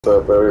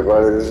What's up,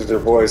 everybody? This is your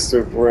boy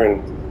Super,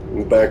 and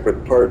I'm back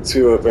with part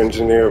 2 of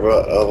Engineer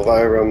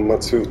Elvira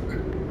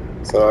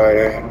Martuuk.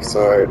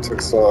 Sorry it took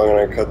so long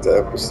and I cut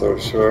the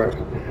episode short.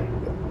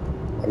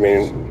 I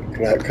mean,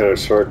 not cut it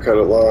short, cut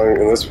it long,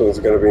 and this one's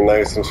going to be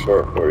nice and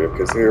short for you,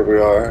 because here we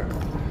are.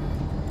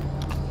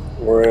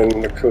 We're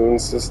in the Coon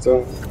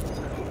system,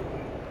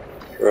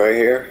 right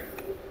here,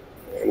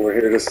 and we're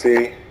here to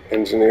see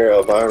Engineer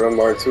Elvira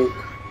Martuuk.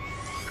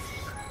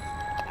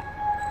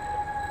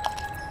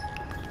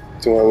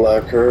 To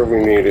unlock her, we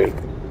needed...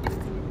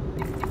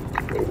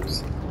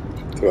 Oops.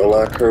 To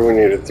unlock her, we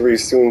needed 3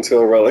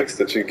 Soontil relics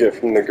that you get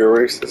from the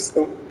Guri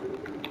system.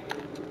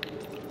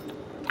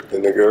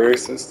 In the Guri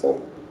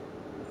system.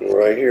 And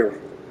right here,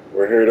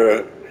 we're here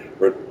to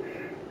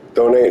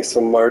donate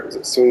some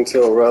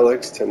Soontil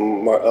relics to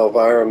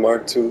Elvira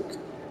Martuuk.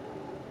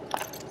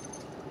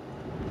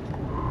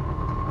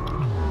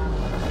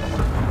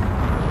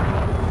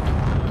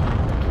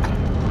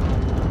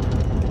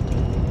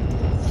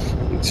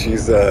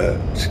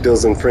 She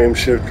deals in frame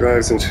shift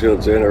drives and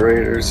shield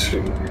generators. She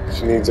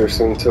needs her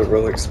Soontil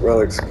relics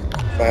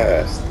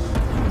fast.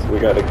 So we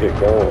gotta get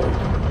going.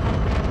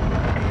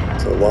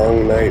 It's a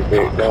long night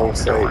base, long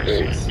sight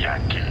base.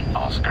 Yankee,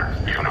 Oscar,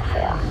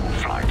 uniform,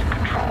 flight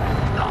control,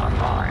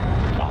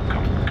 online.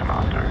 Welcome,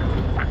 Commander.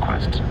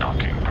 Request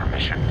docking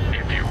permission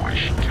if you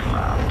wish to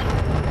land.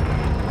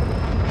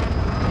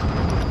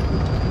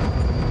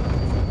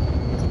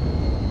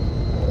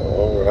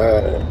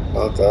 Alright,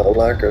 about to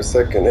unlock our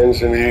second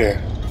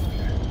engineer.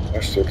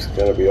 Our ship's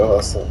gonna be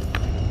awesome.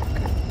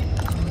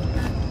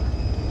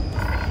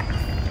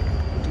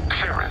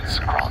 Clearance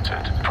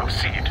granted.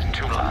 Proceed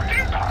to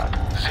landing pad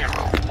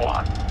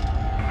 01.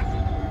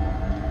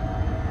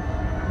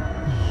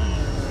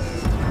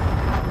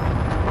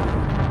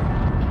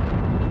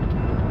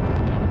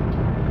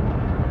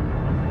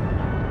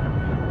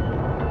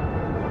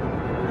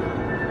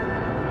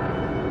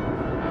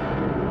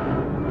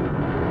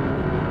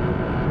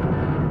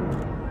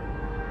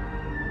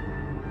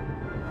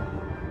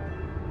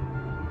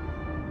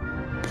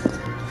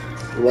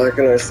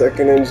 Unlocking our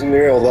second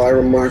engineer,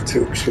 Elvira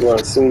Martuuk. She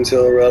wants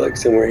Soontil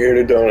relics, and we're here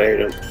to donate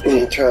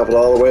them. Traveled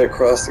all the way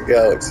across the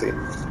galaxy.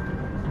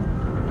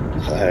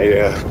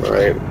 Yeah,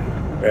 right.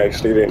 We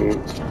actually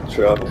didn't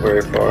travel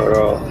very far at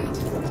all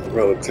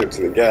relative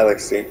to the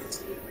galaxy.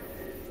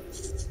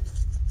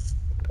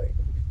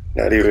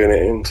 Not even an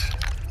inch.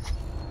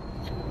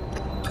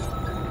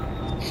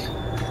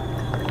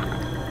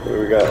 What do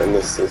we got in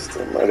this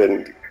system? I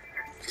didn't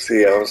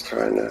see. I was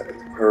trying to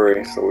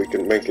hurry so we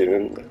can make it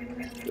in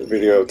the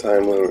video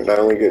time limit. I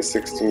only get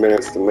 60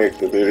 minutes to make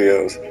the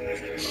videos.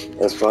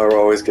 That's why we're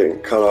always getting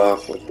cut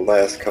off with the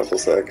last couple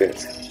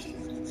seconds.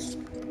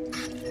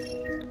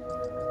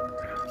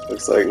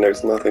 Looks like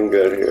there's nothing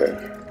good here.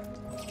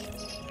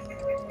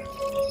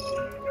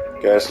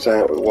 Gas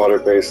giant with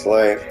water-based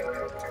life.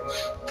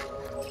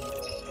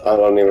 I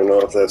don't even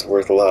know if that's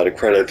worth a lot of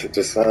credit. It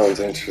just sounds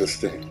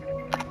interesting.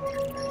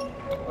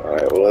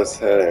 Alright, well, let's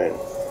head in.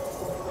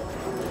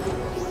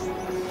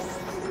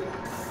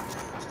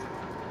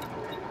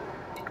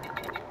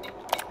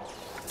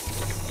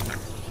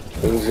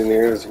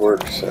 Engineer's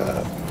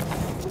workshop.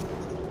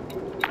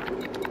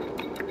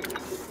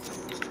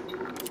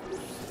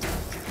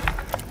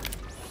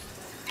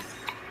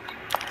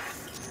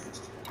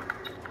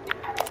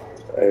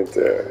 Right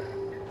there.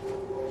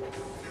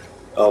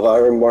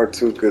 Elvira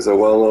Martuuk is a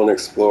well-known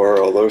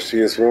explorer, although she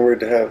is rumored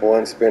to have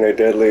once been a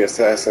deadly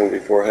assassin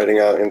before heading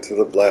out into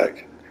the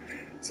black.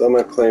 Some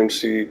have claimed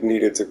she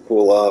needed to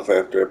cool off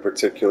after a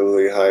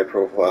particularly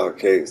high-profile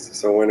case,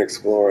 so went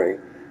exploring.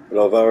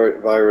 But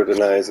Elvira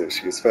denies it.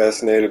 She is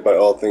fascinated by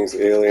all things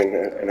alien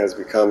and has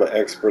become an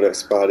expert at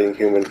spotting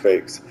human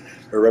fakes.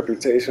 Her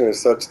reputation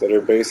is such that her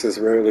base is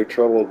rarely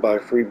troubled by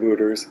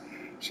freebooters.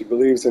 She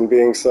believes in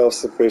being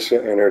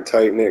self-sufficient, and her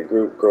tight-knit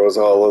group grows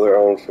all of their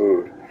own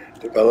food.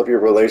 Develop your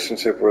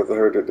relationship with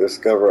her to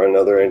discover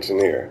another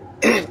engineer.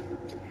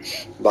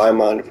 Buy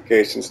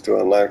modifications to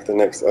unlock the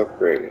next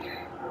upgrade.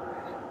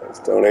 Let's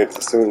donate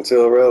to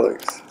Soontil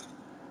relics.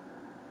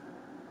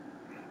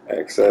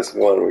 Access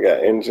 1, we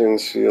got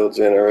engines, shield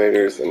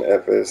generators, and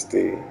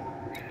FSD.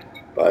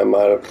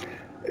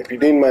 If you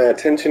need my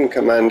attention,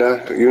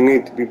 Commander, you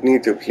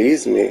need to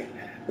please me.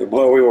 The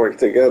more we work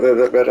together,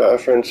 the better our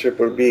friendship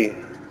will be.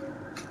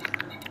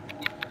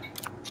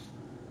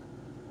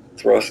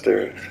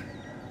 Thrusters.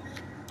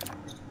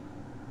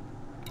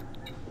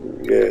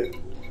 Get.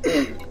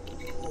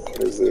 What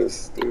does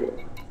this do?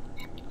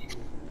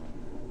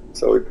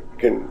 So we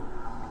can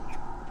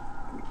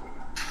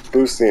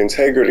boost the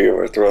integrity of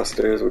our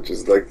thrusters, which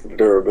is like the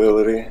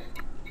durability.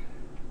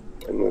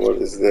 And what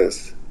is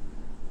this?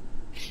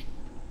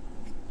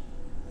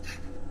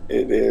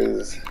 It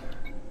is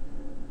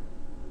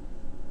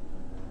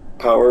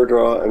power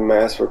draw and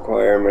mass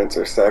requirements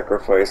are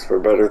sacrificed for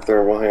better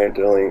thermal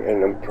handling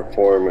and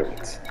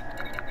performance.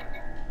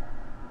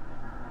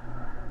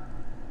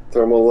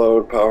 Thermal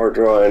load, power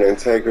draw, and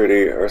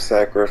integrity are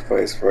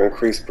sacrificed for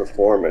increased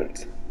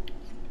performance.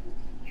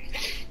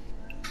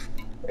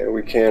 And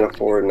we can't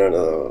afford none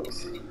of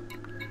those.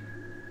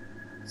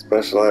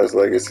 specialized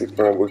legacy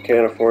firm. We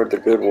can't afford the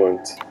good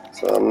ones,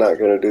 so I'm not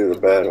going to do the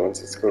bad ones.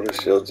 Let's go to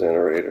shield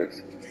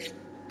generators.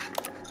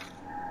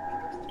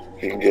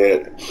 You can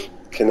get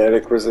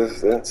kinetic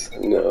resistance?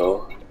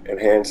 No.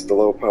 Enhanced the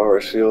low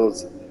power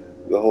shields.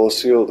 The whole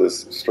shield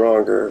is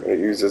stronger and it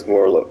uses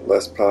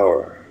less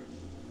power.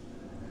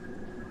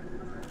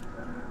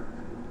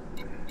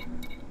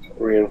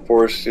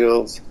 Reinforced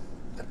shields.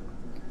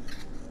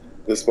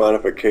 This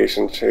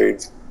modification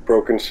shades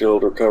broken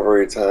shield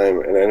recovery time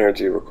and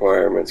energy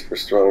requirements for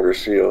stronger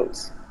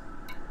shields.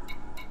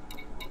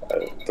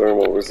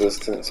 Thermal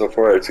resistance. So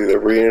far it's either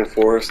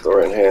reinforced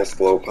or enhanced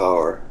low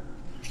power.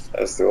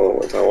 That's the only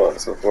ones I want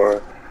so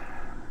far.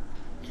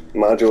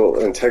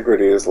 Module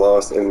integrity is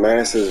lost and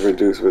mass is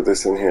reduced with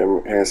this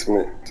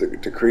enhancement to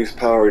decrease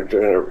power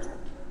draw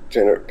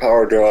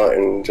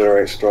and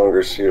generate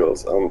stronger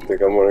shields. I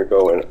think I'm going to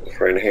go in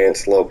for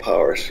enhanced low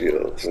power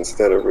shields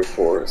instead of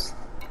reinforced.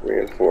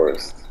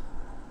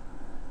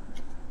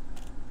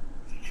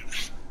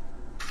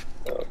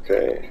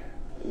 Okay.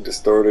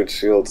 Distorted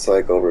shield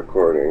cycle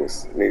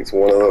recordings. Needs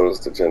one of those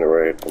to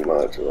generate the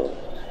module.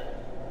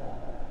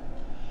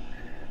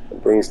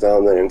 It brings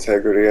down the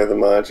integrity of the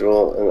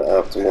module and the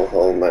optimal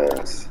hull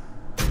mass.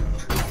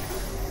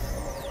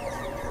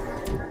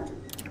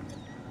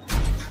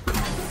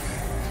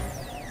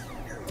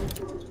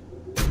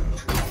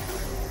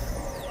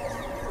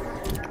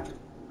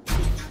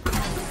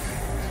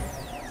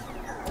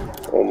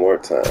 One more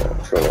time,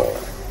 come on.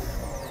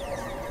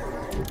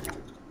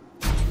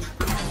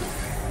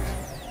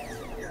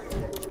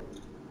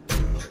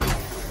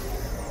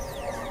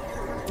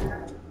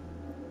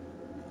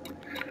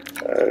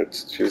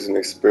 Let's choose an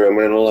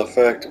experimental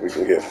effect. We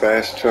can get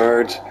fast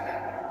charge.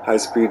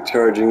 High-speed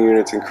charging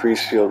units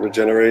increase shield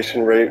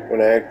regeneration rate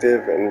when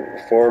active and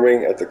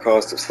forming at the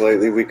cost of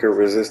slightly weaker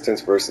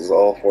resistance versus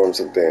all forms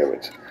of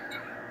damage.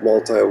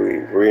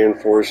 Multi-weave.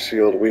 Reinforced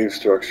shield weave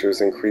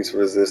structures increase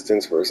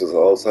resistance versus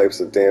all types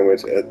of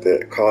damage at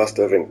the cost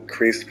of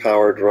increased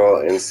power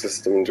draw and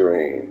system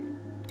drain.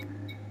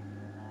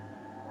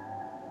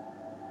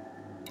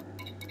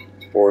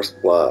 Force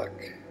block.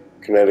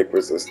 Kinetic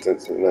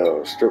resistance,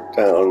 no. Strip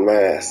down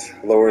mass.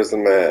 Lowers the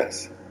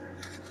mass.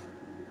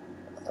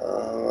 I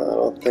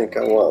don't think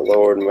I want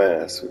lowered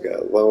mass. We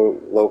got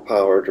low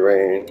power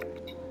drain.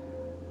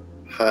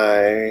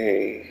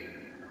 High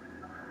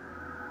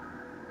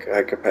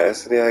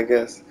capacity, I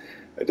guess.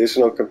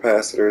 Additional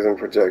capacitors and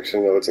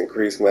projection nodes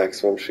increase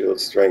maximum shield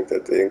strength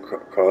at the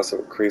cost of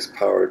increased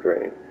power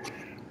drain.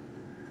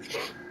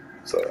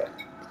 So,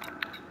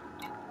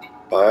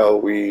 bio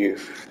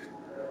weave,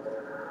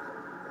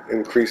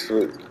 increased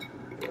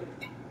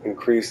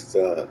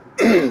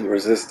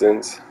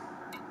resistance,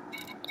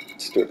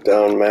 strip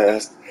down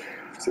mass.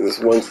 So this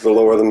one's to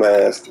lower the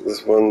mass.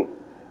 This one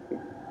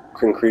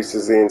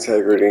increases the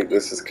integrity.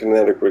 This is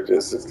kinetic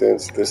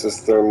resistance. This is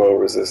thermal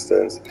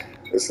resistance.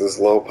 This is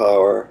low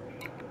power.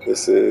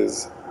 This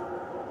is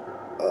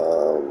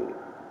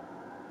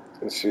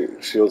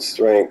shield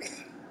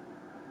strength.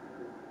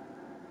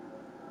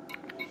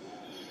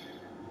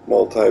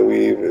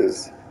 Multi-weave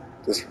is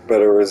just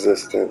better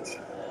resistance.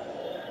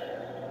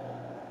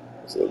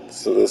 So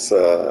this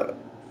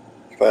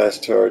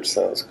fast charge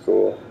sounds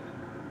cool,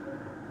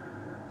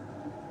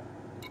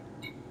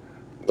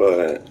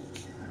 but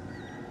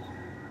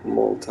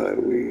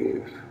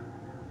multi-weave,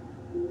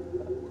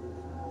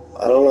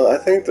 I don't know. I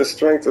think the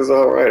strength is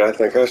alright. I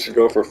think I should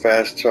go for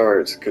fast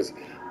charge, because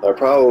my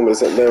problem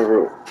isn't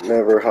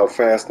never how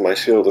fast my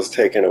shield is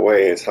taken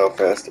away, it's how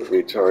fast it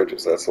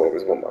recharges. That's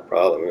always what my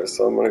problem is.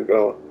 So I'm going to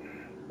go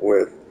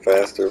with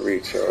faster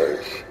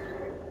recharge.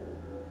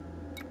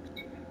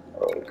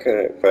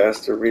 Okay,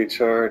 faster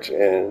recharge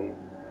and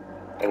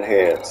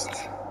enhanced.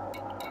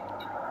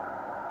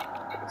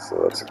 So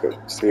let's go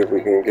see if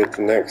we can get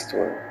the next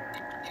one.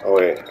 Oh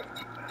wait,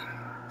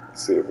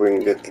 let's see if we can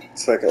get the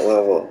second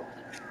level.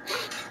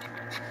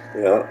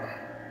 Yeah.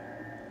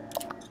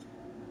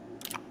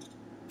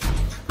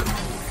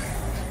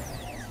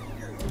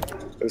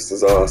 This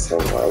is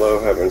awesome. I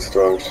love having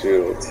strong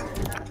shields.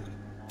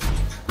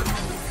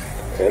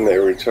 And they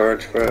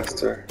recharge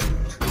faster.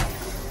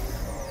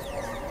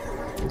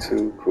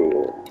 Too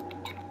cool.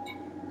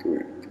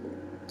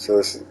 So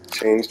this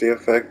change the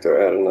effect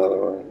or add another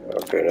one?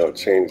 Okay, now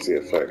change the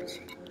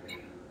effect.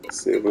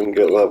 Let's see if we can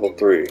get level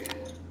 3.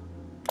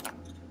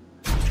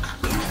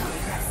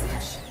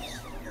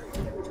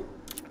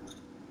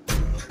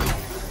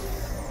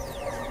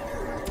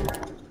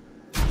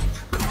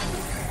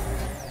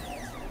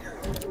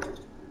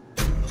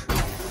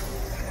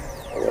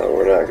 No,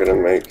 we're not gonna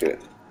make it.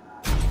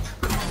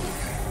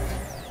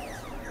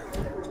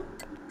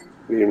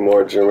 Need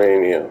more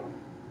germanium.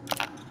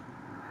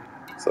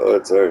 So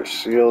it's our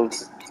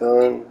shields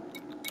done.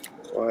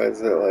 Why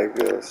is it like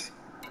this?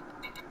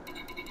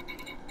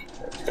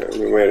 Okay,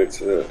 we made it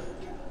to the...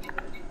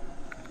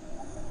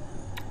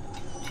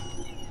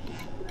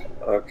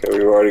 Okay,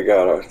 we've already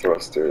got our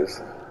thrusters.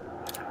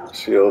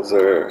 Shields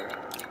are...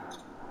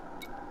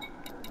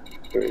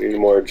 We need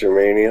more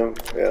germanium?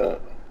 Yeah.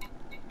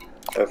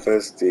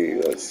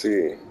 FSD, let's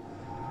see.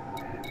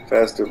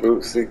 faster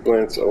boot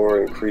sequence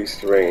or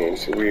increased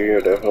range. We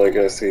are definitely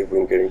going to see if we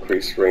can get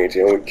increased range,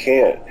 and we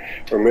can't.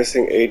 We're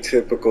missing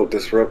atypical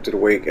disrupted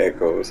wake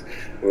echoes,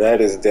 and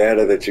that is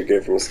data that you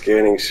get from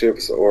scanning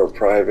ships or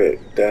private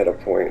data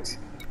points,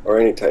 or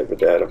any type of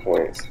data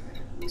points.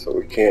 So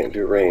we can't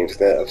do range.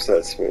 That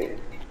upsets me.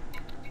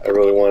 I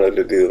really wanted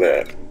to do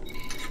that.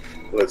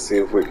 Let's see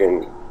if we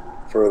can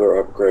further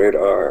upgrade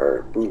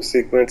our boot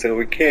sequence, and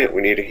we can't.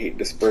 We need a heat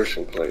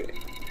dispersion plate.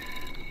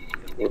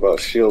 What about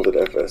shielded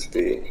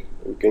FSD?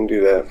 We can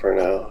do that for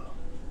now.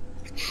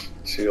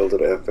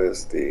 Shielded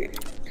FSD.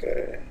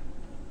 Okay.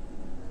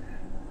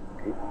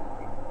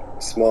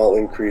 Small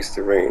increase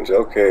to range.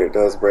 Okay, it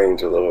does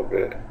range a little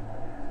bit.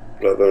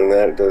 But other than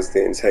that, it does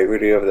the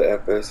integrity of the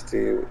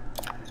FSD.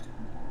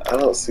 I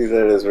don't see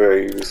that as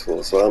very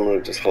useful, so I'm going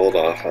to just hold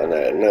off on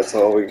that. And that's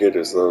all we get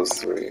is those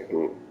three.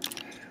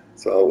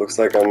 So it looks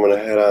like I'm going to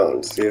head out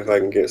and see if I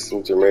can get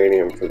some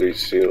germanium for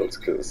these shields,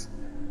 because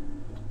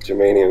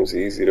germanium's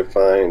easy to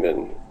find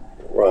and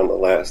we're on the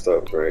last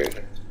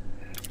upgrade.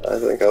 I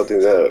think I'll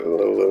do that in a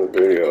little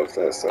video if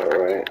that's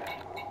alright.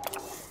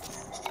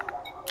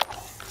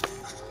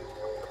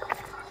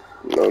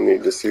 No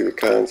need to see the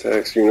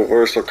contacts.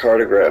 Universal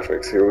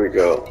cartographics, here we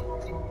go.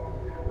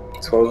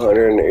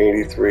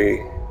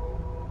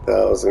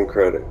 1,283,000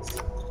 credits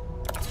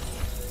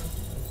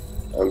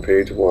on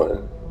page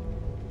 1.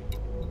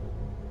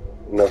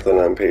 Nothing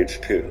on page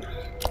 2.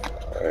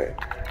 Alright,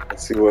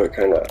 let's see what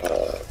kind of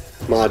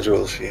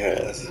module she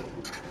has.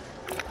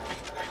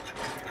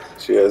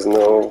 She has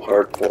no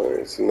hard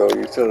points, no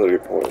utility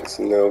points,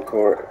 no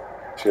core.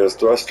 She has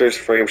thrusters,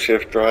 frame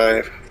shift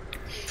drive,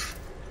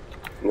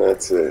 and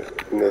that's it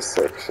in this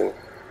section.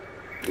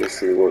 Let's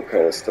see what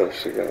kind of stuff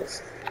she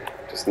got.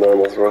 Just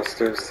normal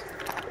thrusters?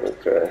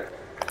 Okay.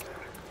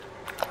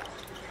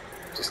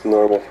 Just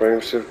normal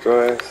frame shift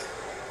drives?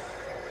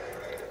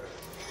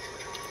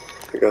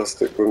 I think I'll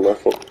stick with my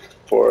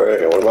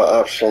 4A. What about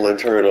optional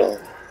internal?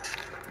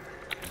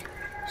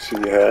 She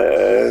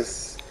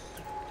has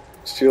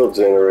shield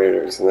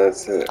generators, and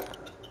that's it.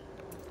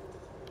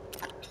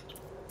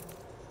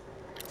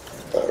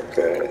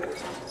 Okay.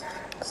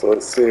 So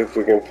let's see if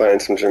we can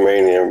find some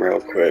germanium real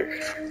quick.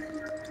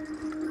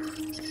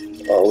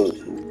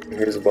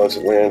 Here's a bunch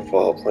of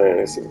landfall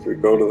planets. If we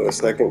go to the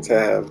second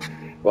tab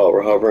while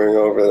we're hovering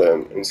over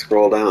them and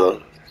scroll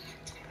down,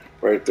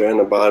 right there on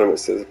the bottom it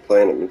says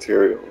planet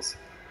materials.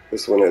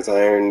 This one has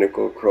iron,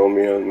 nickel,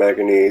 chromium,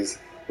 manganese,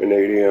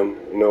 vanadium,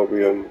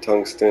 niobium,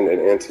 tungsten,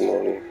 and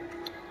antimony.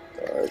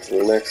 Alright, so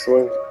the next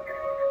one.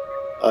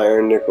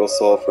 Iron, nickel,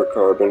 sulfur,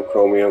 carbon,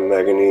 chromium,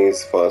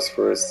 manganese,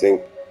 phosphorus,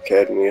 zinc,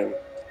 cadmium.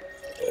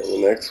 And the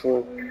next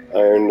one.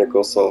 Iron,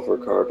 nickel, sulfur,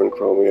 carbon,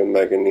 chromium,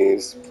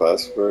 manganese,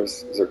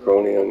 phosphorus,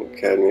 zirconium,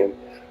 cadmium.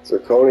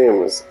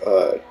 Zirconium is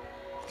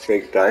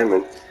fake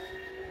diamond,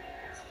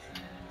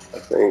 I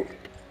think.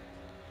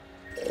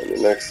 And the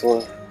next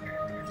one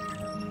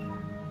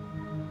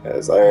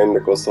has iron,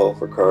 nickel,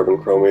 sulfur, carbon,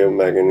 chromium,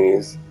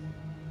 manganese,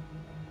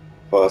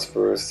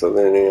 phosphorus,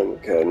 selenium,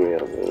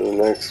 cadmium. And the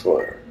next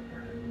one,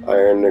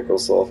 iron, nickel,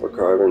 sulfur,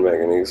 carbon,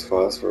 manganese,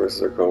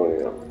 phosphorus,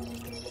 zirconium.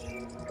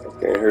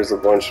 Okay, here's a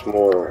bunch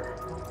more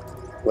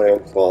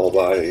landfall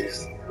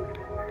bodies.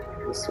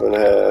 This one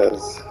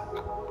has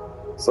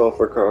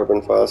sulfur,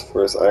 carbon,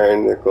 phosphorus,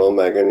 iron, nickel,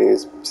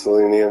 manganese,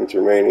 selenium,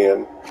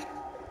 germanium,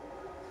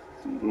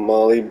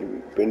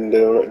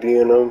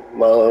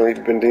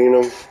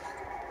 molybdenum,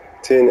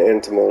 tin,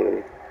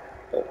 antimony.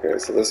 Okay,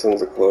 so this one's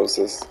the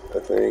closest, I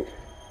think.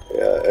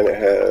 Yeah, and it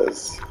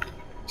has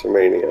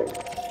germanium.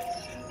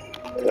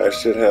 And I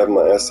should have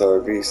my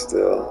SRV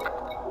still.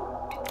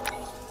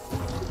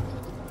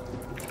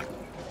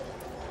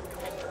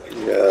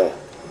 Yeah.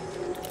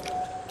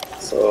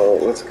 So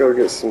let's go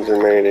get some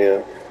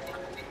germanium.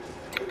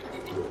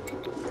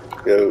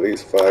 Get at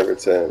least 5 or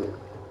 10.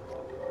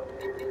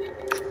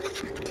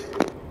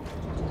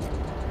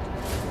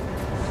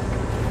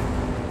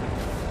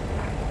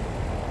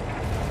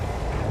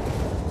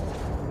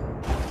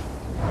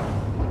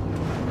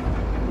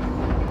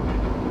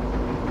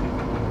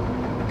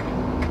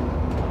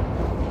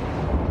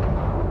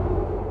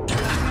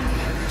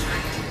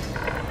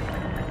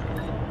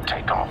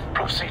 Takeoff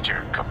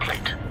procedure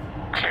complete.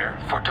 Clear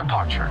for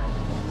departure.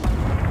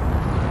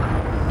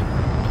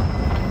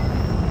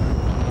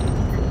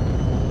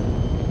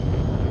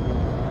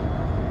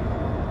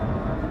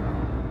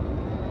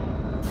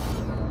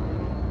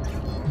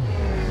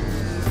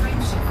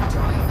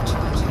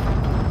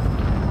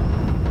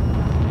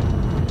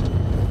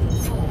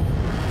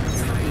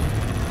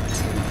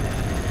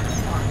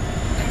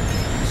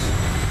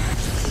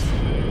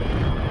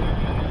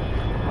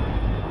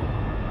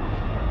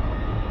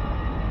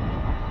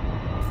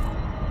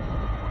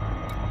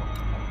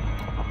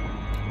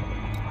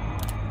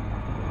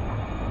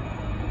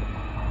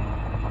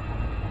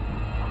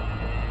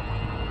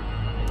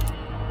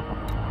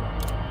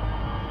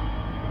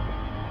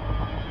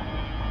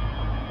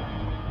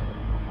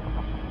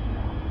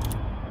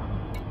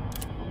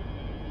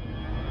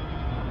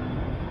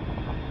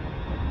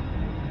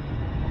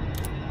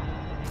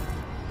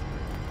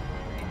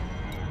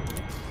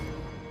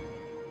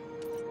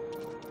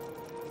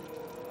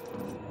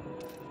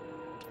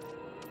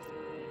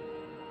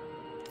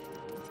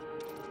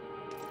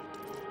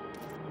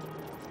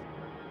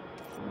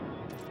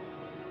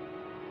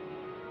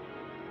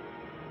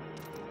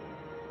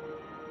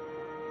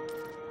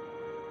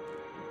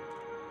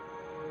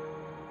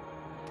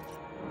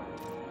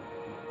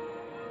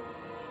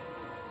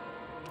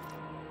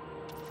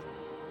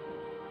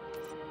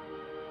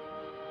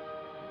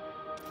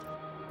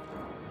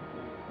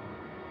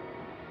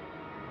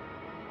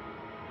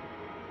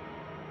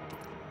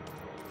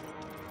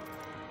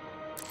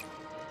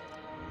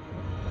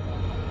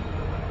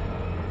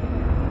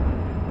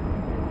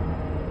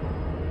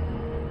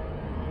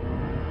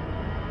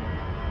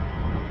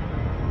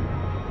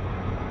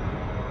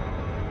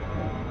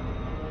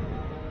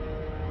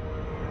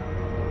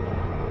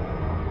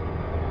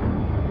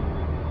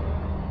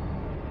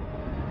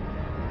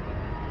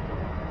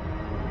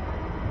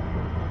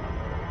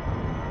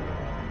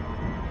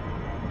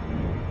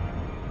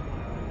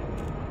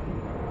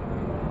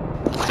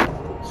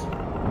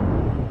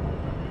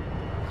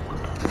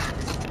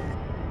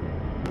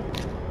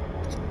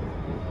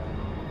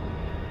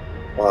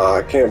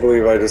 I can't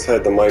believe I just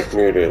had the mic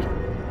muted.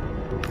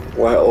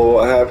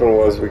 What happened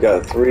was we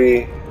got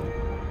three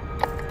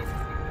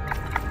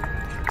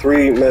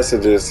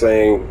messages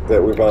saying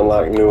that we've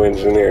unlocked new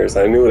engineers.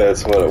 I knew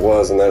that's what it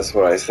was, and that's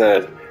what I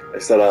said. I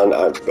said,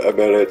 I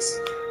bet it's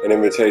an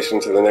invitation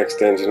to the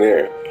next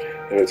engineer.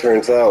 And it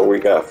turns out we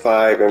got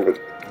five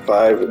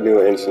new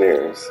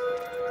engineers.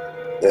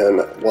 And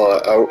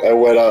well,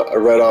 I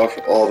read off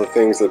all the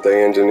things that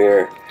they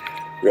engineer.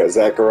 We got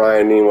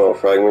Zachariah Nemo,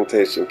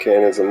 fragmentation,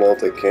 cannons and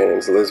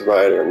multi-cannons, Liz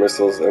Ryder,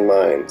 missiles and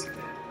mines,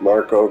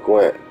 Marco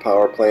Gwent,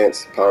 power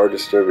plants, power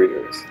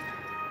distributors,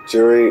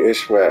 Jury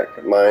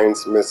Ishmak,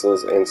 mines,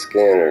 missiles, and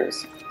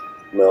scanners,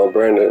 Mel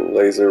Brendan,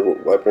 laser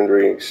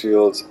weaponry,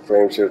 shields,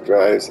 frameshift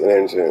drives, and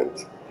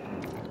engines.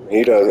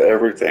 He does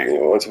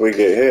everything. Once we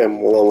get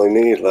him, we'll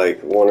only need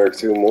like one or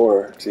two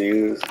more to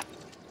use.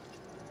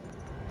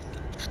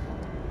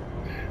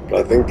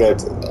 But I think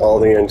that's all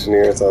the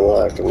engineers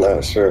unlocked, I'm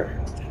not sure.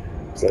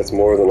 So that's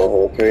more than a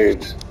whole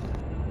page.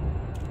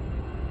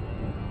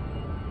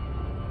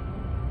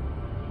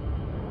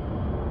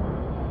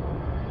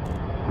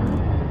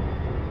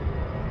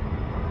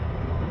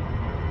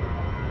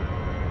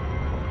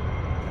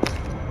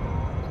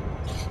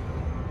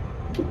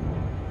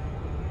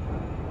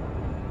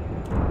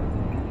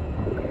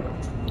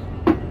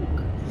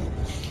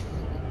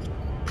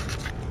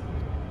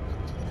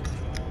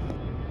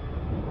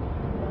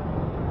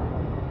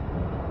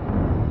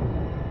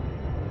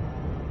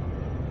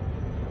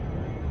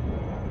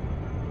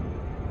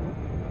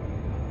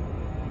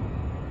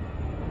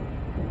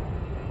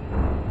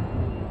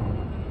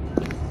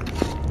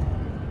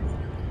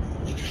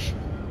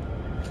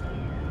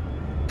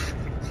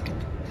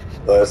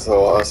 That's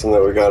so awesome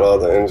that we got all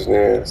the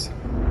engineers.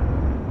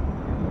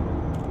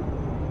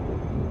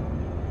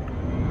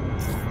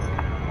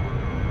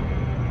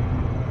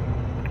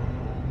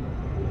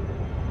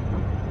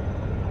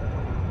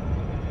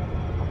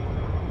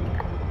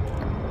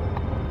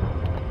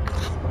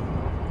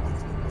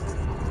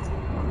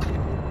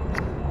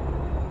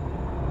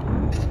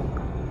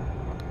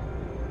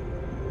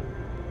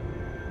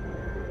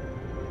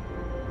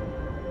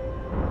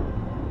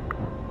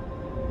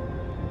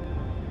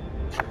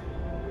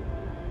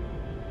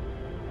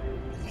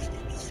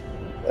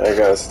 I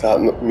gotta stop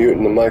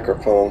muting the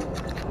microphone.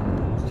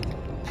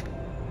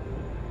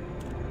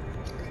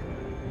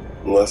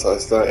 Unless I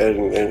start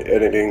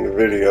editing the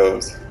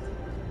videos.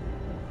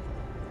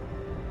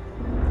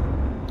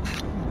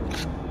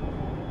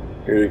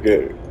 Here to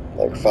get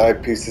like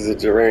 5 pieces of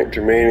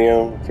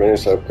germanium,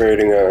 finish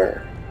upgrading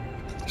our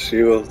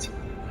shields,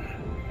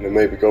 and then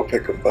maybe go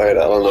pick a fight.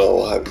 I don't know,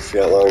 we'll have to see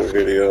how long the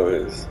video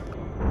is.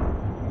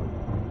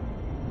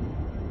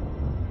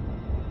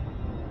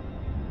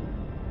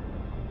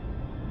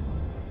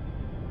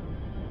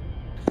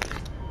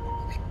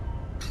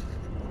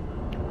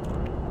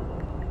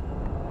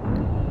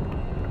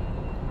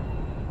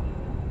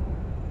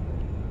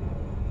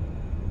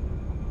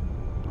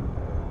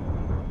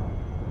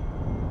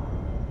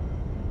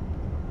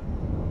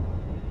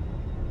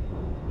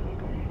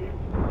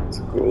 It's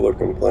a cool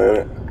looking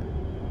planet.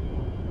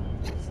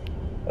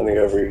 I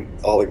think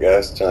all the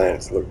gas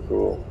giants look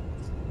cool.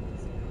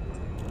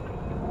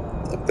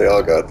 They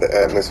all got the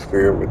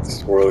atmosphere with the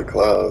swirly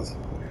clouds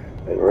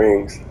and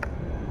rings.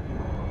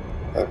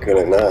 How could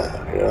it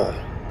not, you know?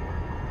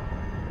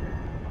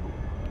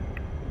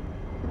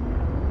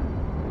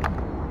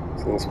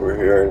 Since we're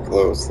here and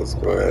close, let's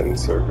go ahead and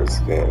surface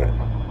scan it.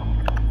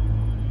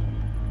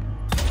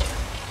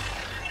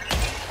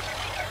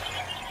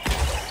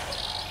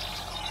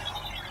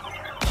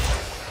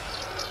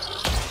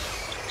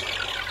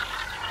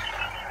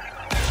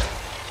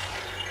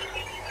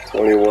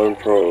 "21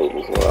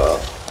 probes, wow.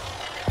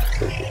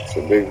 It's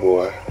a big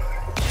boy.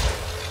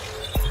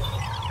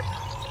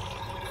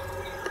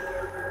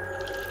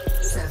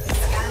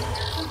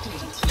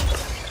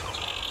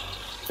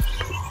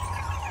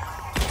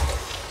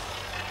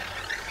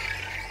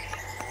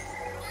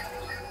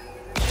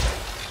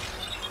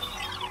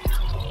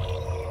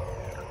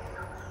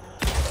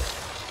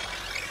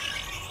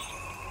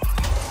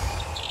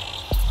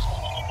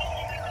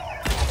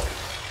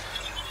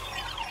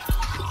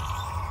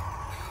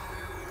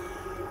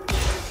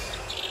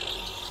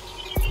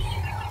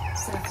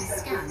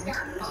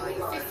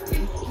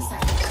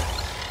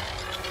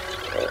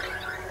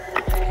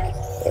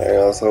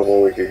 I was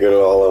hoping we could get it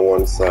all on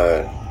one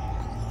side.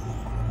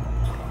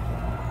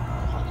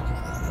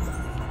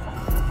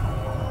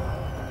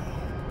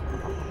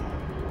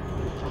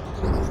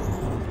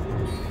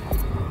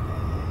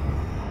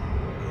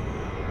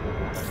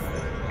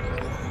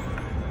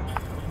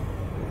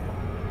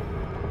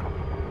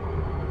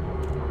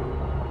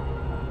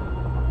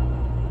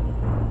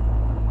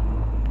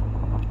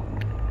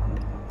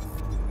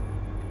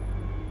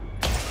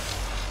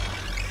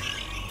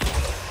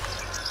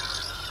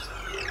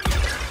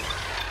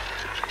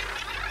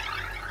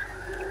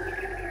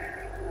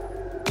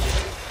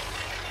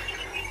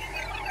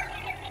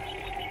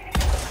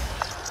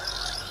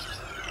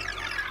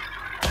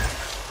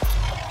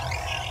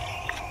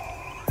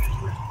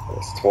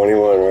 That's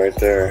 21 right right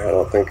there. I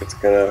don't think it's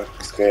gonna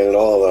expand at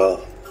all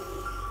though.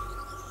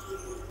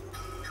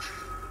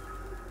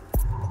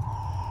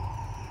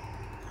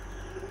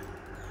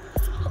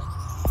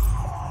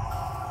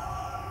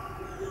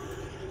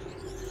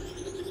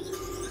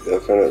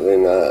 Definitely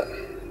not.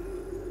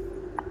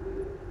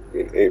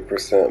 Need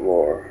 8%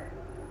 more.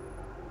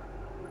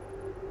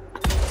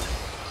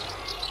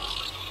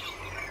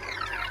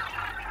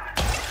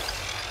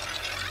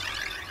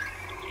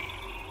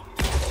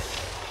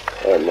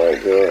 That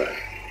might do it.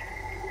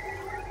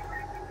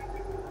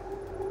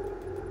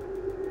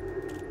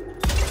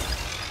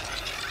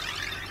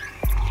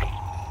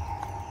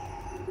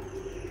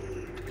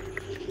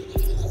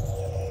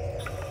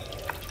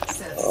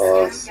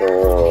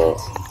 Awesome.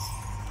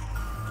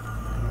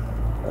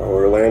 Now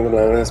we're landing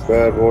on this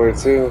bad boy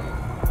too.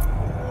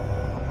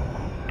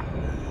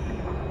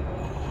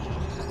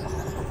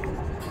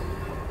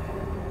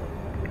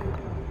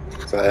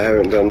 So I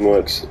haven't done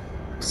much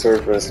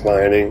surface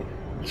mining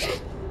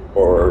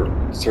or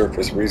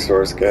surface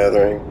resource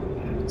gathering.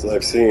 So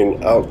I've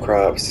seen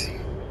outcrops.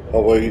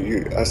 Although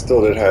I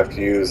still did have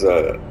to use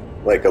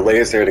like a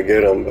laser to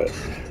get them, but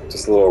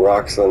just little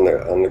rocks on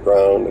the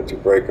ground that you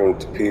break them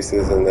to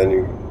pieces, and then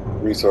your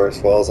resource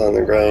falls on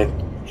the ground.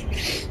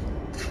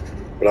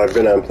 But I've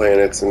been on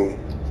planets and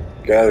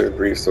gathered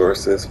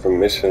resources from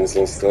missions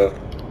and stuff.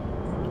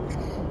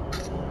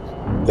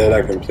 Then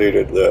I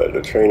completed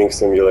the training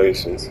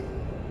simulations.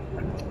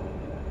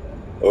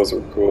 Those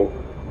were cool.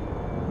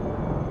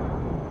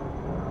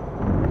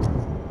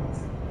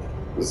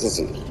 This is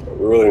a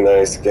really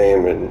nice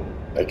game, and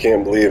I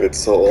can't believe it's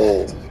so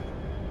old.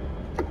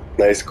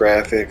 Nice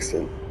graphics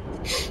and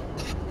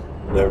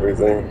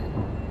everything.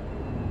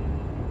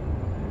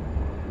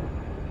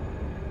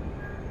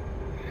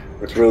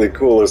 What's really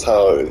cool is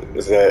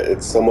that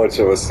it's so much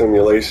of a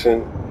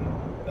simulation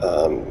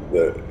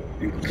that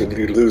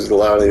you lose a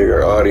lot of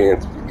your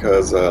audience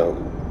because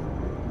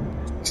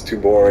it's too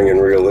boring and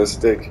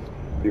realistic.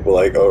 People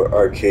like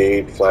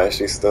arcade,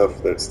 flashy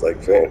stuff that's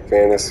like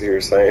fantasy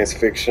or science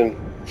fiction.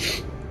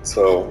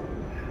 So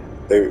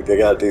they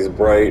got these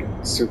bright,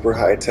 super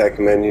high-tech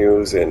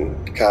menus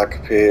and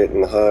cockpit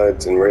and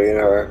HUDs and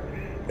radar,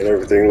 and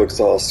everything looks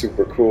all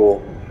super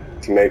cool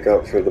to make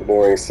up for the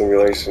boring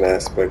simulation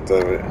aspect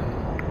of it.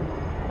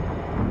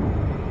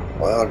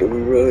 Wow, do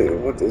we really?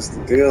 What is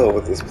the deal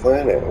with this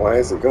planet? Why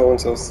is it going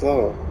so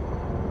slow?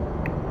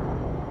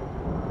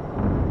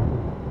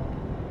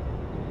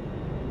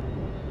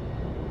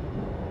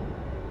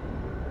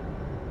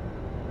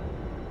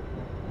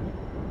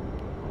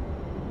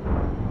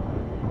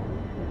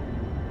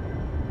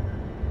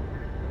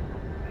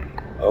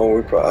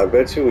 Oh, I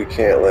bet you we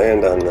can't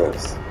land on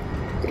this.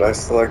 Did I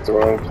select the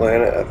wrong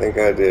planet? I think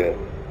I did.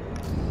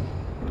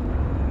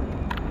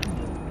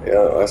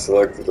 Yeah, I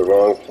selected the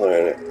wrong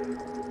planet.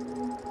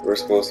 We're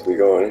supposed to be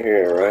going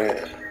here,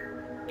 right?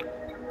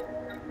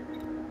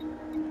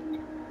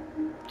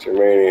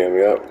 Germanium,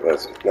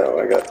 yep. No,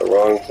 I got the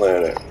wrong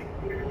planet.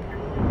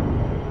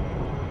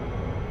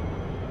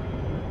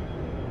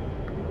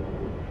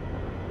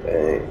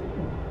 Dang.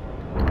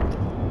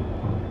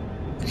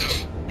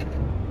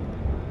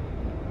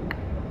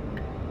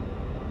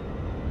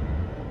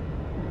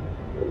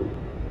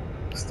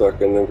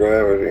 Stuck in the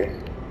gravity.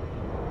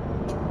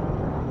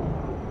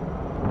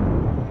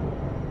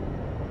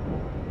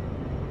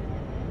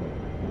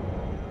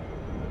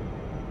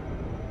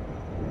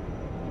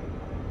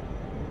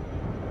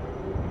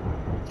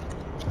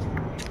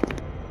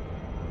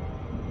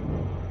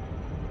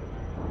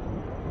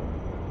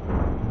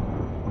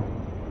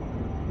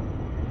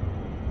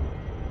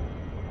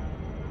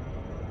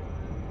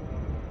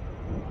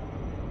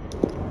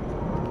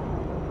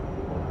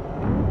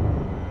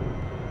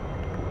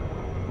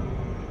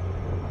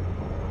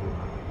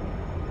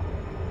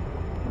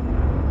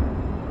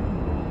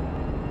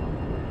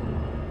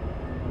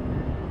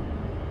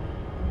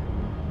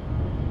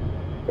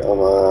 Come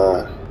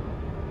on.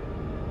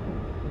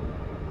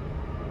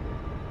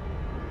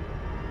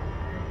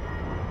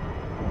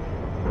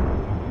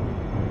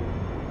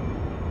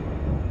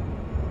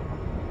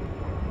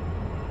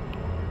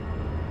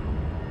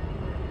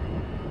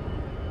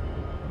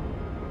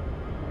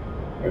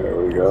 There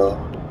we go.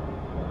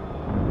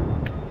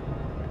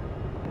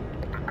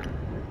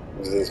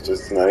 Is this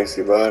just an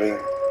icy body?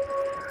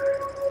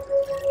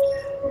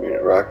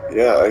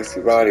 Yeah,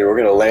 icy body. We're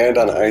gonna land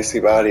on an icy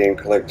body and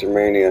collect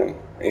germanium.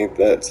 Ain't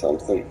that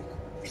something?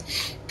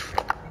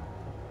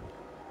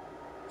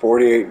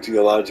 48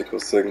 geological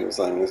signals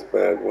on this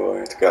bad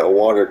boy. It's got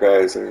water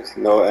geysers,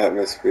 no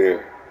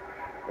atmosphere.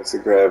 What's the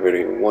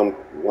gravity?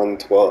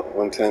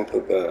 1/10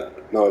 of the.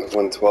 No, it's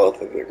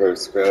 1/12 of the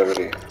Earth's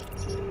gravity.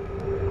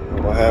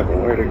 What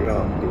happened? Where'd it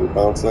go? Did it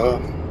bounce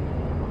off?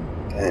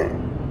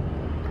 Dang.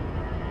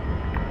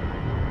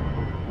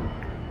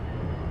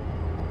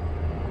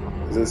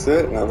 Is this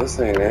it? No, this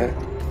ain't it.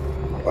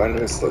 Why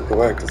did it slip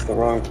away? It's the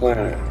wrong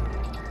planet.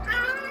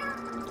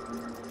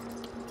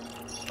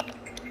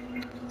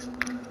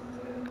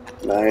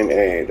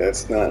 "9A,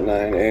 that's not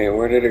 9A.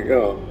 Where did it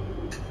go?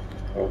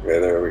 Okay,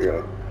 there we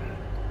go.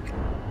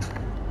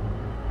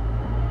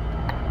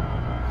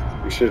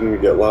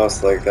 shouldn't get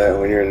lost like that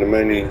when you're in the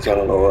menus. I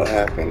don't know what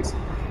happens.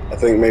 I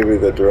think maybe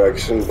the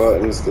direction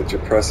buttons that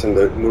you're pressing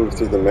to move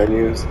through the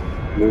menus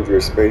move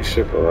your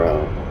spaceship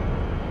around.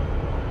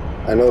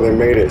 I know they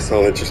made it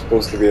so that you're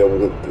supposed to be able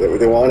to.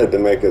 They wanted to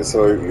make it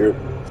so you're.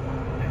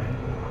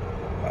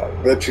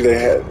 I bet you they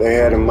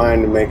had in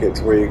mind to make it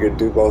to where you could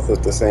do both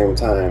at the same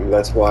time.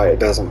 That's why it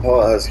doesn't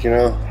pause. You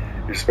know,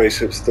 your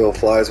spaceship still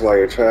flies while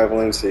you're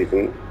traveling, so you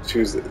can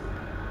choose it.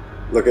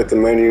 Look at the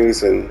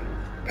menus and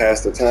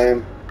pass the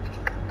time.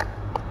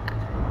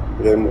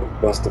 They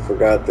must have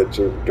forgot that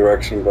your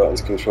direction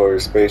buttons control your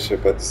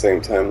spaceship at the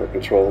same time they're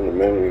controlling the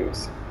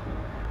menus.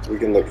 We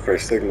can look for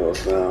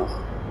signals now,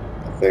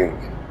 I think.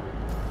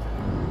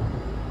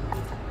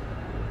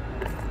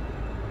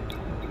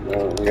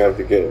 We have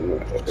to get in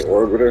the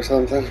orbit or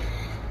something.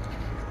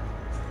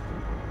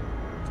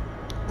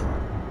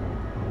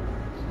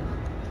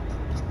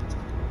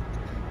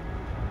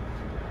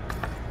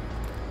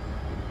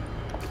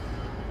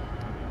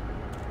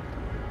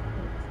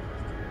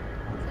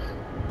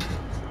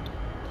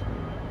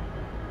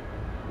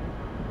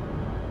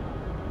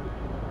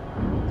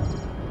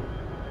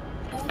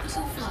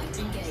 Orbital flight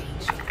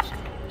engaged.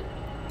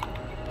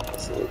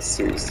 So let's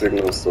see,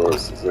 signal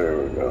sources, there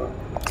we go.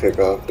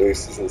 Takeoff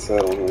bases and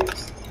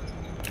settlements.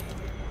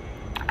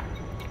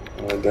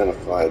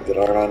 Unidentified that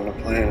aren't on the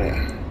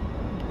planet.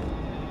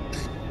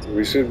 So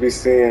we should be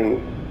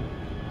seeing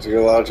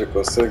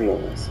geological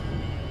signals.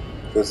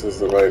 This is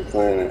the right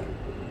planet.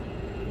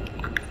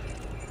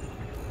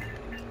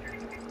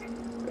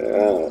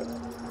 Yeah.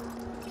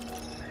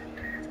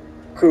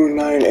 Crew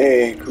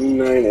 9A, Crew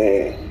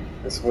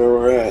 9A. That's where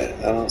we're at.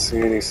 I don't see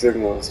any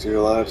signals,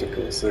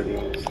 geological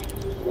signals.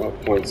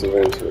 What points of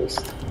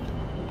interest?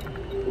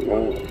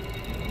 No.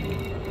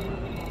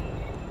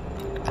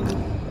 A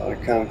lot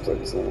of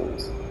conflict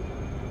zones.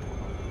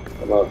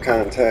 About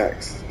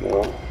contacts?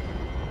 No.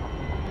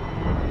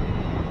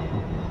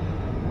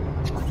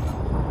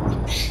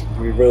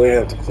 Do we really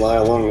have to fly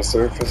along the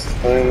surface to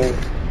find them?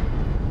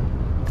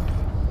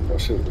 Or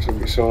should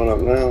be showing up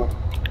now.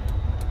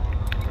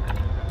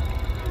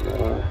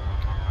 No.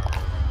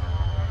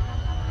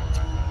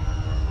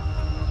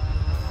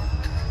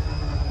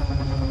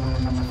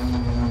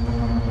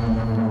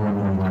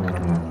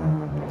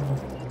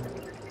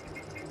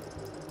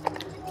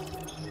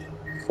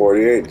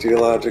 "48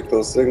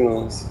 geological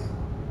signals,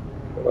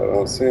 but I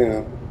don't see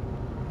them."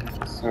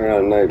 Let's turn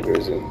on night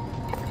vision.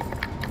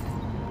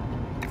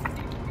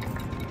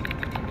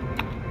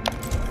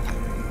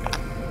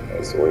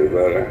 That's way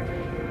better.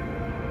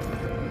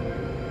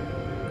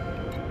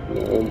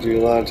 No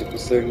geological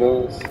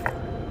signals.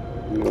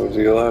 No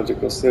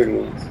geological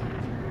signals.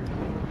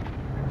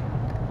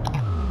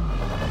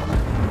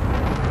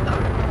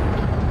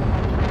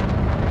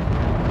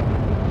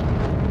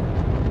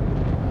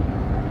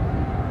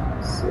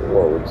 So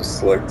what we just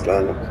selected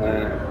on the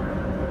planet.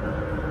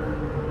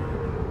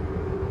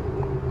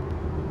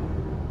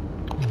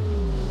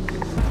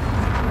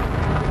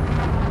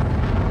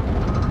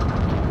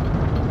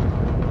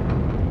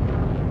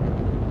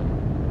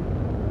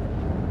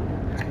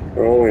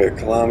 We're only 1.5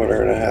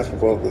 kilometers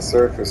above the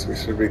surface. We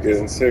should be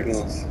getting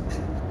signals.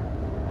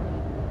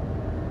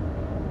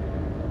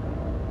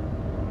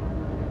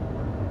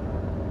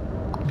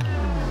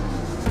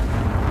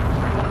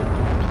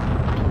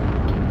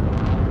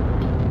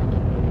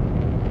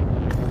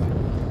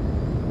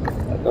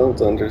 I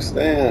don't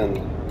understand.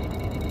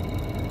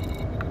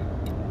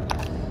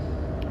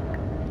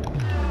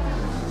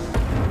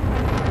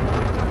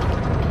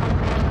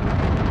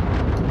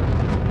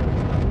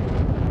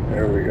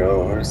 There we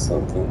go, or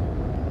something.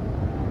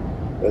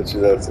 Bet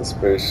you that's a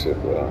spaceship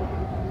though.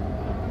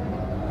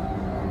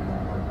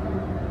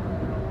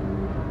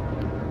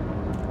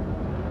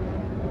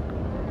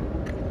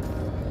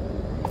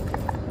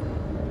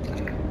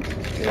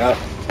 Yep.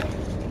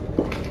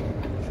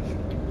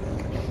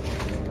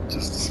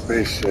 Just a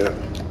spaceship.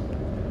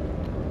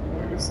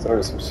 We can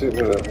start some shit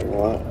with it if we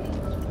want.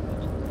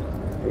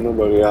 There's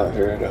nobody out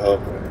here to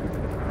help it.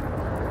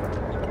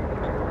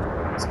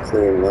 It's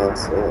clean now,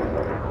 so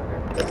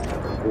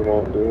we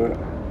won't do it.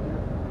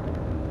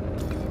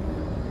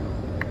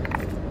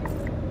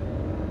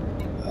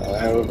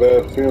 I have a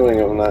bad feeling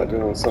I'm not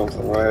doing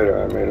something right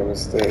or I made a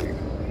mistake.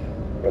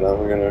 But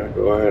I'm gonna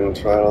go ahead and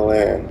try to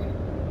land.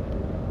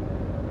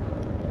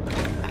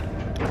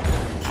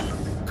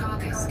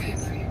 Cargo scope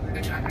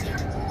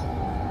retracted.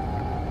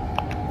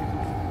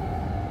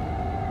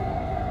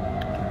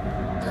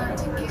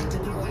 Landing gear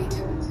deployed.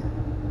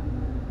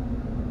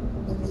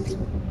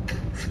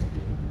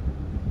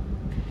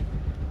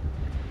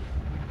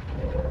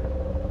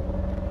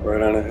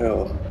 Right on a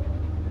hill.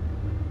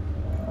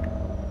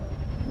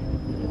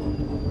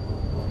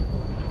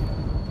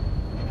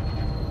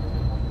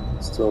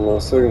 Still no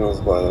signals,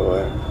 by the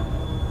way.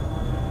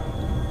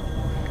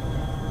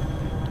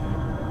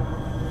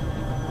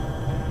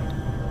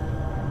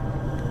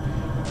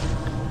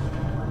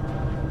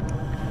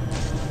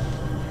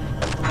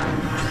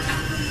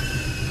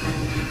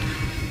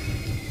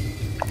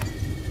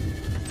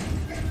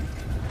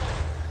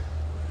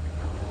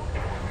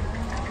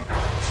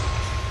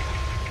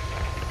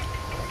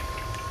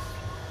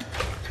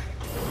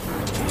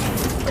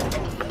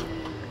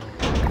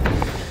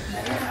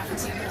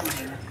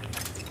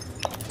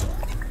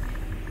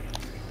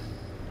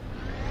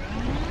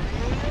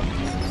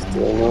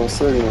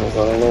 signals.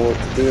 I don't know what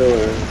the deal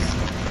is.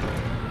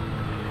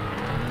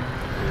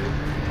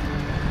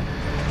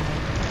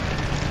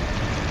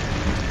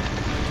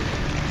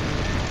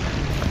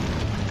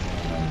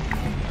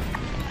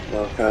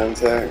 No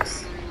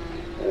contacts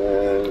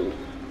and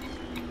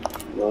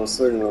no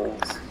signals.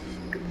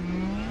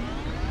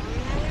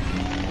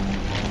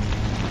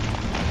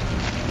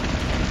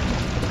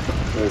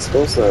 It's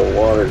supposed to have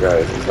water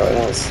geysers. I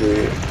don't see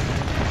it.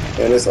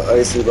 And it's an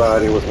icy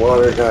body with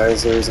water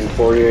geysers and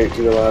 48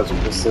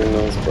 geological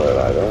signals, but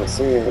I don't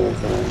see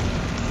anything.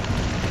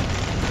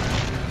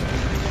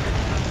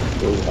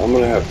 So I'm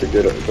gonna have to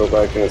go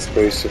back in a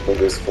spaceship and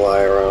just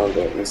fly around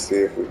it and see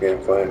if we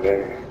can find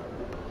any.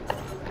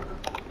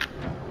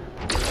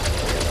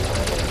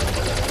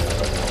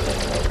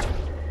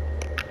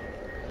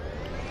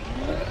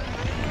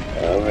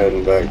 I'm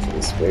heading back to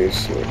the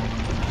spaceship.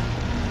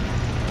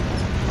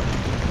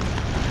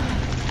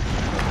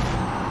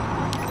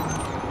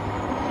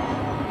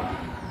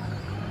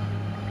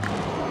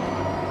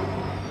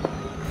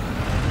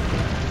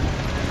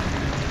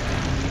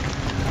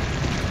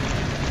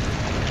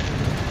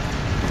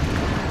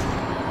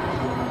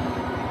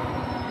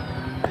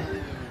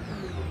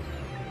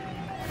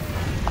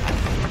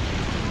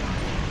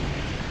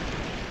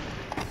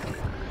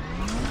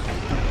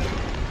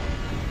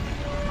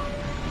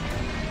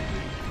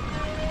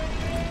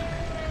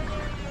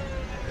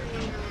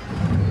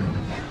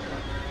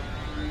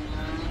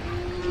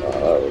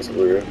 That was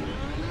weird.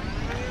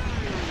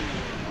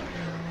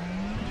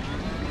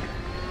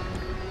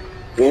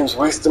 Game's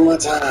wasting my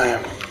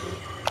time.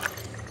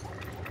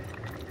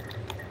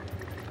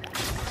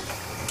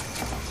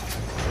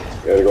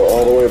 Gotta go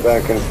all the way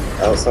back in,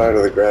 outside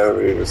of the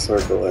gravity to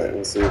circle it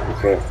and see if we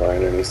can't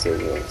find any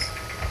signals.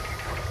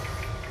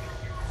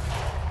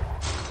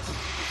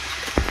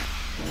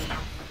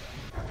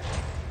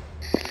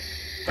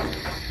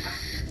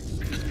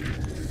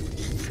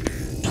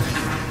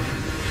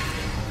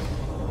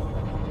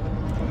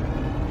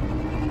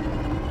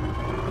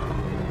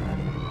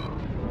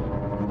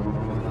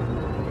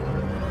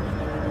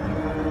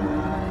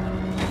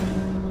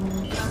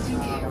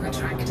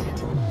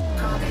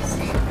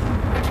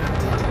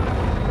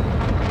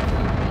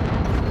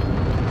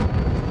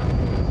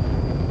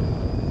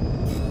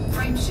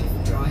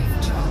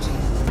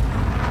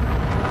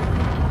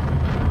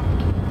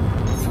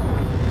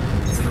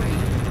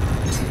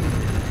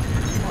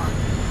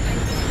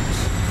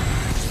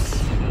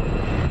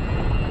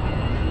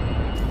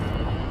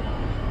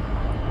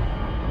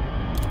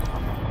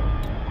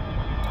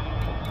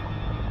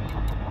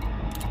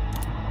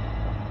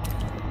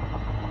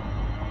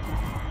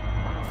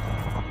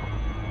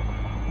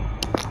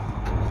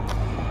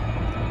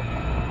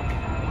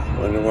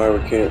 Wonder why we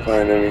can't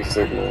find any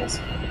signals.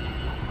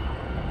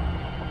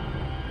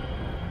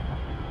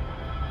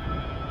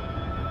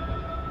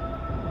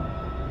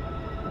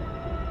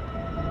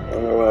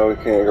 Wonder why we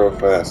can't go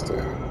faster.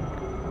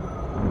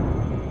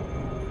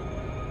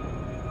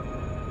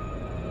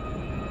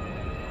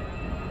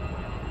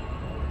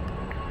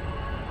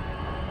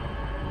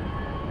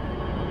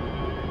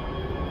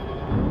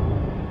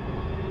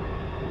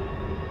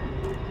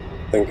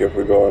 I think if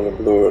we go on the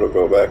blue, it'll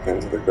go back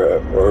into the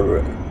grav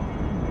orbit.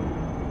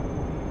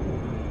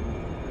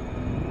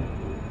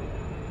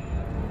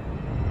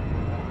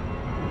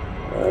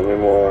 Not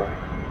anymore.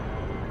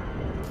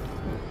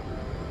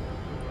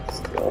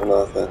 Still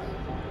nothing.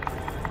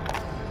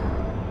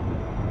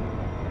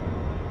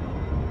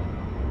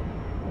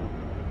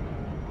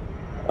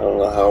 I don't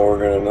know how we're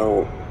gonna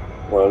know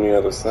we're on the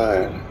other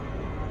side.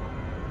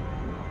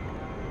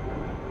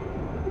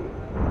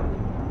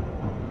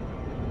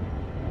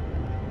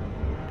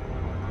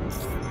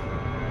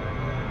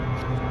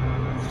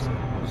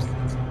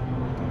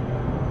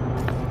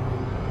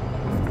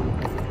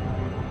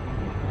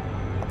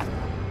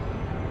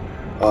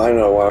 Oh, I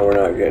know why we're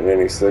not getting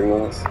any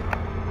signals.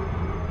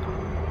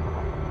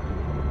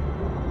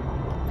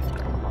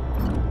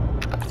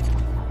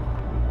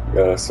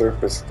 Got a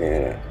surface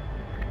scan.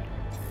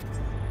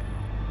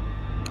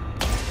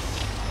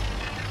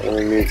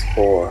 Only needs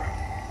 4.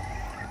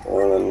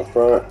 1 in the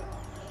front.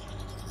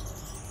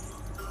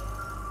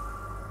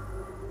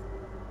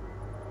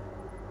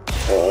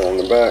 1 on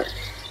the back.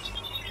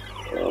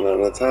 1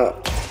 on the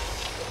top.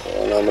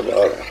 1 on the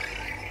bottom.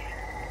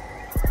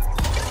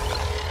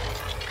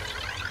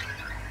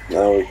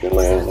 Now we can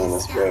land on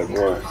this bad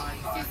boy.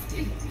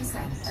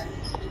 50%.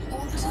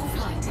 Orbital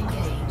flight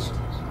engaged.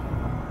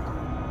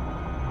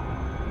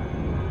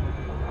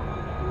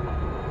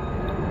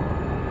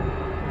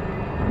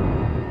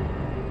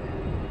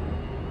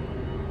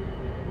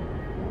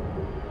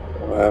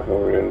 What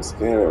happened? We didn't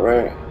scan it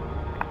right.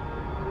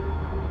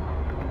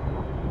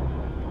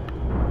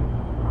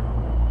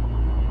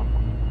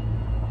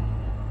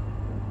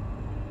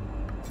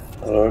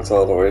 Oh, it's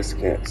all the way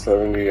scanned.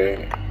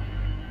 78.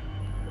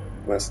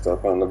 Messed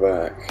up on the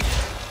back.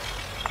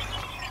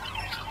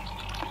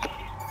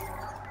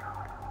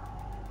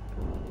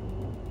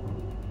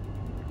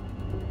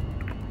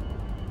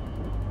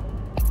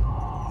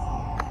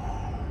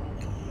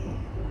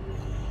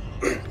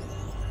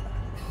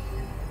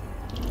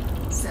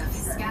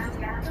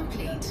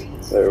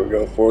 complete. There we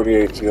go,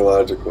 48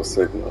 geological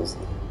signals.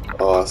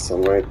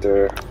 Awesome, right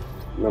there.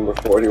 Number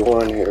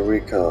 41, here we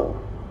come.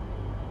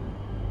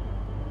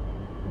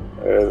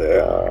 There they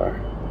are.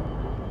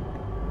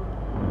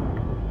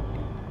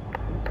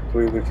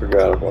 Completely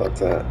forgot about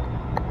that.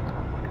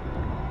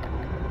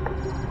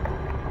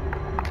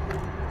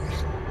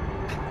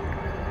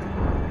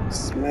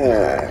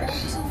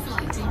 Smash. Orbital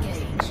flight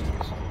engaged.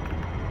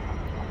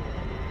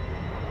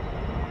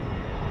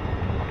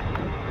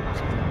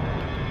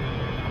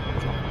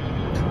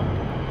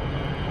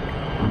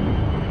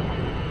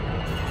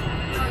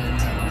 High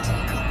integrity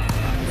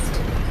compromised.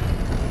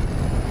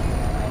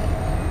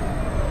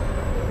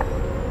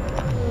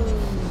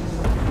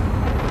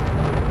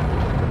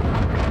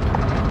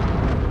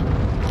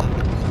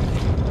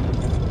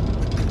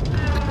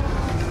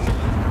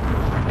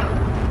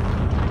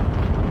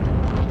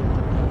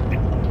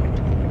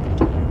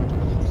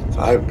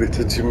 Five bits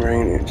of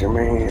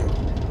germanium.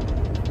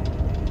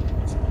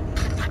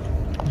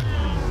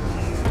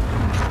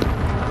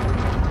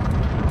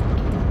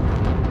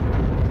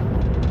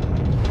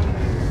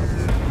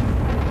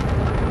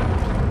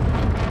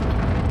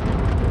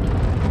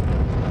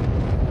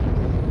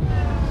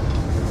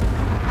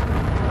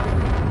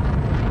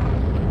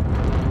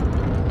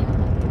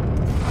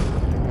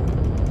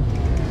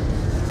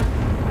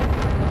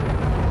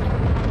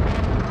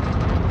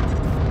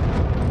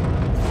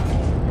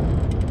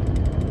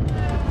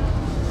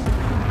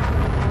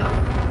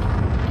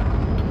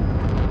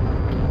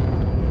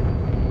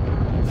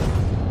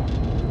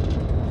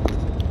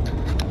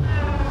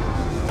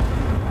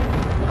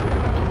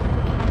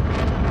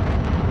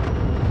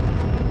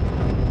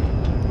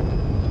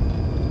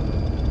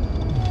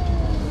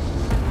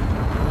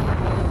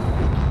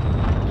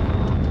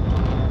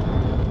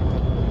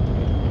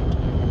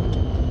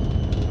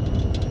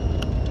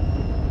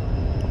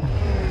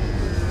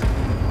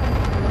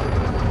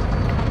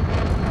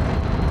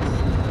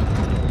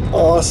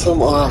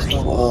 Awesome,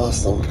 awesome,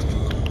 awesome.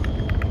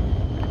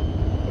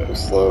 Better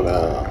slow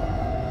down.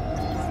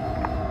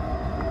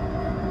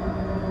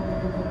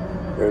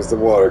 There's the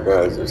water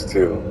geysers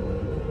too.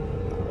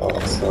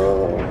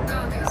 Awesome.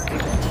 Cargo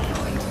scoop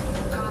deployed.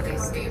 Cargo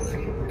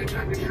scoop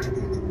attracted.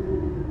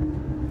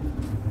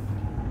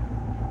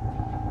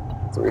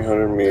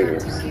 300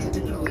 meters. Counter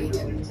deployed.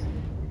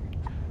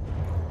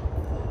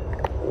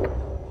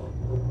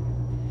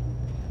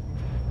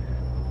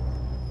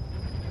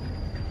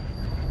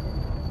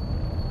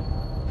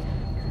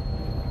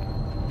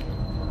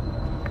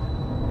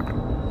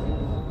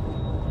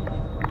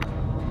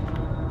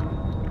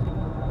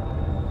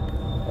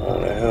 What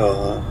the hell,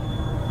 huh?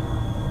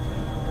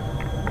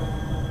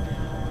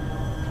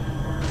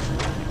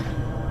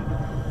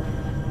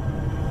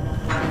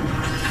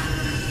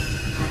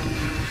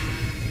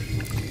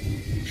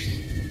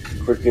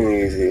 Quick and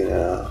easy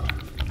now.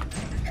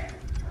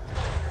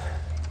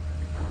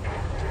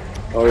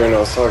 Oh, you know, I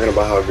was talking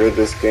about how good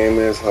this game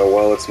is, how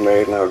well it's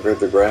made, and how good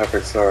the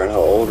graphics are, and how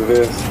old it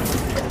is.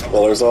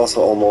 Well, there's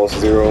also almost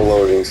zero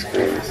loading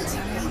screens.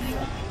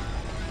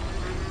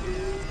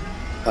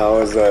 How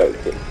is that?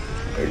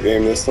 A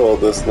game this old,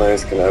 this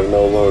nice, can have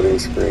no loading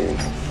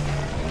screens.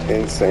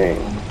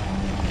 Insane.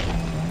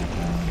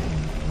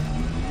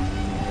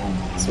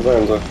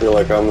 Sometimes I feel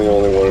like I'm the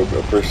only one who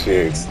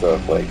appreciates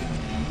stuff like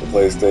the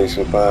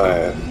PlayStation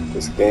 5,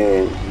 this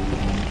game.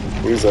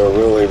 These are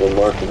really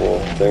remarkable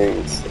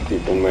things that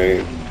people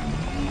made.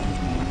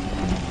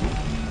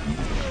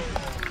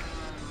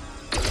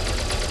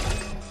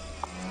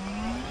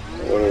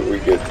 What did we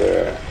get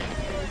there?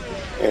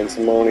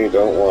 Antimony,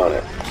 don't want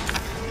it.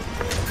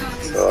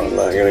 So I'm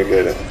not gonna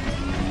get it.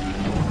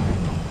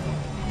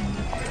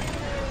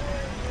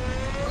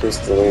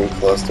 Crystalline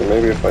cluster.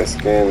 Maybe if I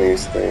scan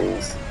these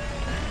things,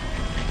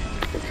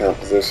 the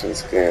composition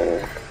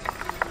scanner,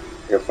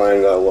 I can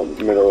find out what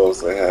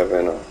minerals they have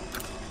in them.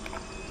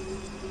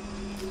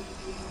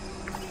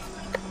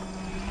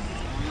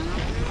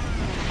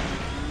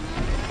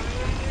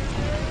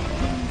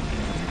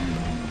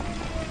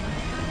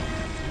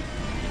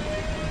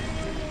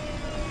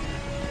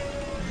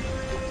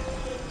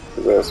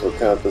 That's what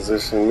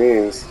composition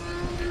means.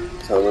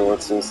 Tell me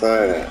what's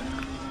inside it.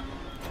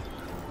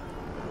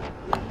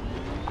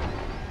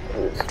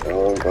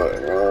 Wrong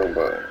button, wrong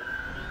button.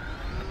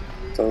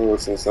 Tell me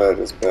what's inside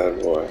this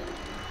bad boy.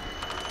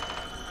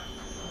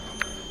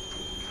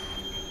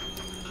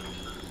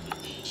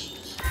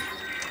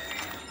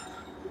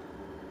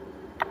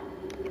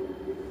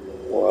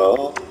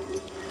 Well,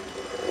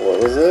 what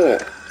was in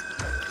it?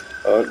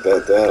 Oh,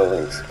 that data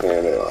link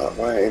scanner.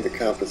 Why ain't the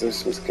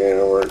composition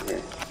scanner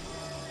working?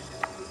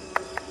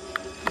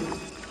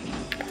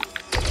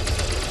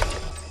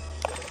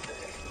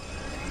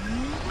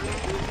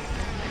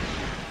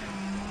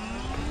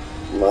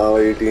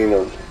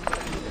 Molybdenum.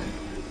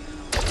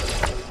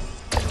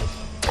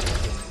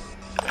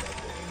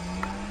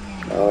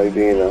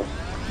 Molybdenum.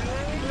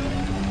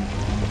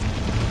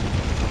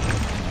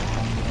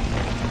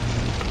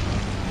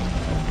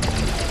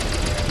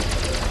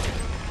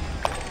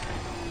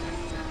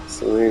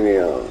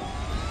 Selenium.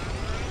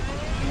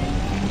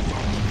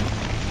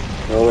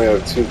 We only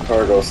have 2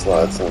 cargo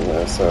slots on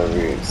the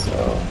SRV,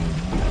 so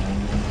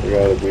we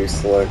gotta be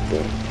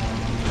selective.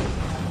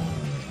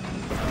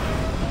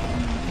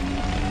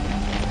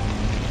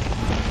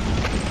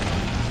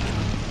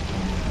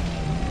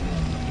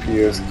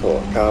 PS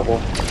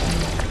Kabul.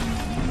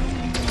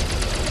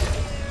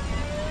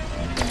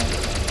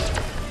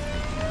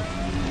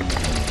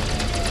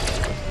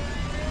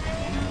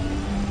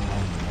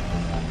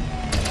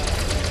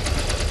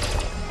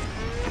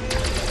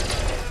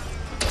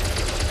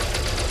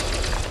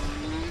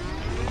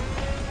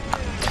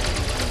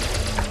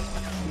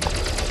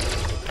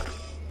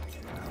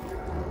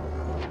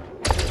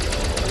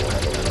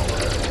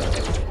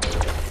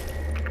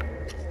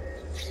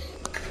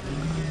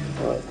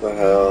 What the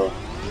hell?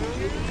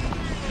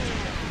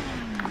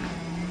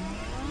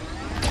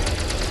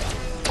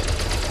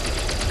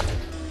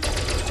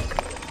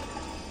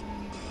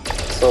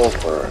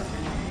 Sulfur.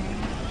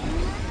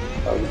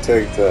 I would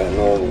take that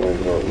normally,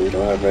 but we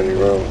don't have any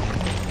room.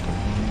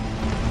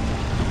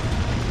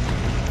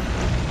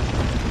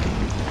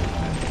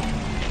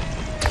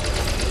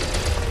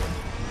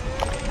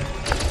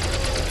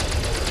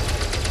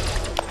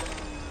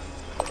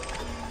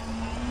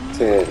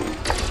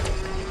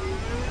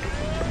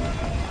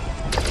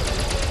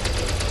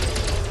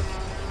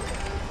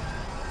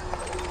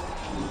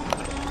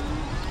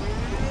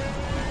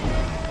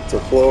 It's a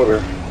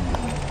floater.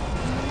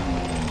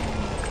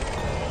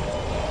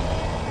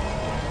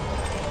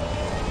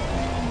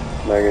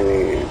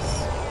 Manganese.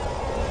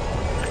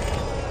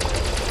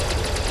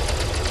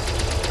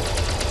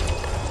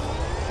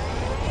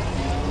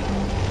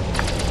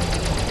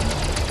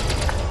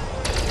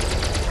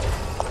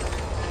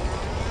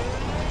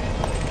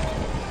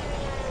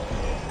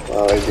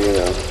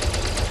 Molybdenum.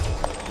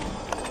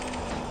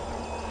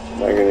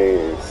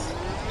 Manganese.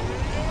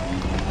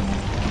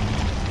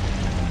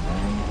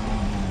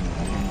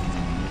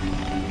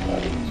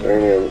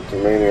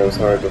 Germanium is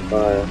hard to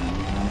find.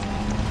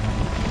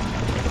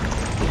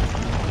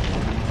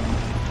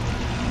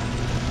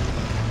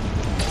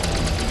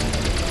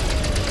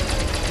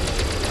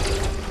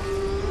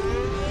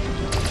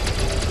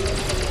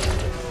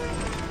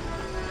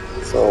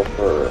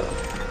 Sulfur.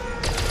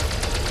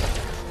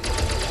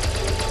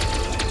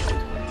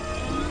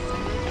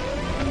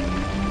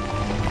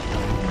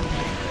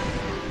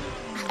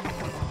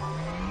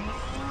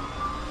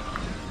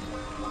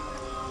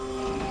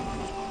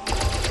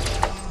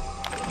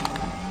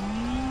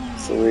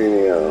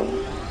 Selenium.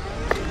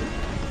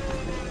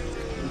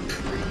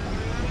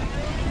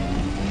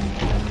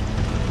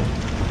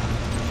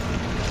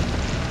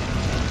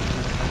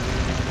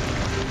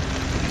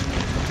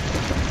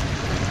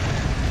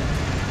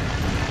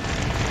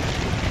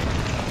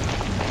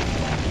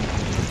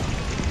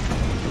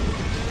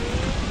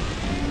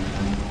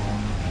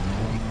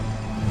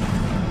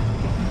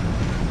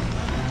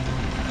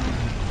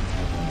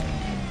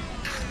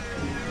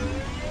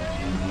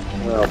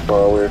 How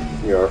far away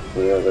we are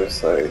from the other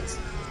sites?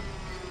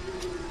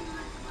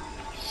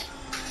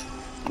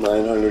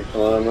 900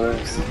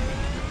 kilometers?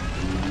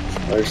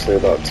 Actually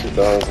about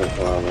 2,000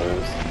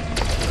 kilometers.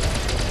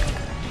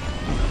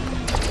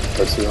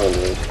 Or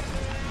 200.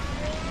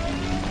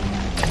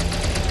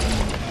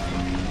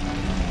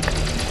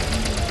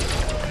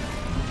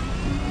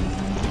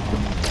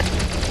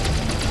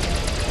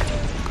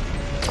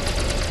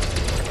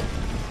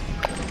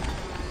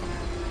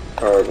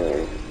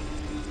 Carbon.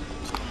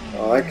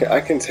 Oh, I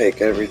can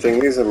take everything.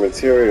 These are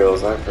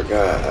materials, I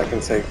forgot. I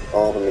can take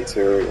all the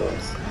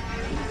materials.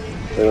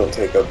 They don't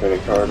take up any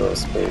cargo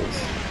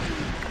space.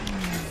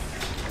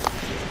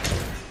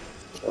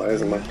 Why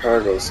isn't my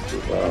cargo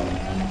scoop out?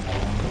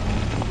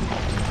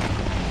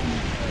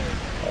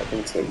 I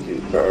can take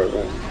heat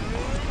carbon.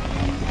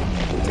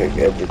 I can take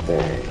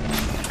everything.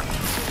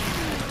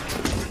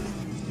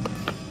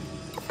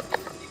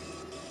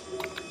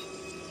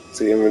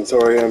 See,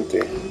 inventory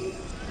empty.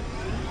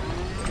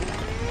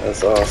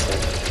 That's awesome.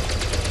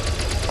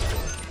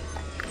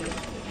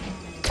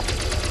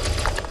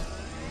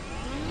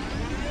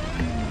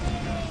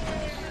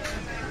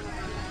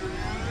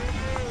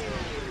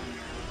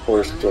 Of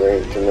course,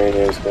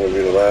 germanium is going to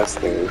be the last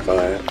thing we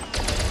find.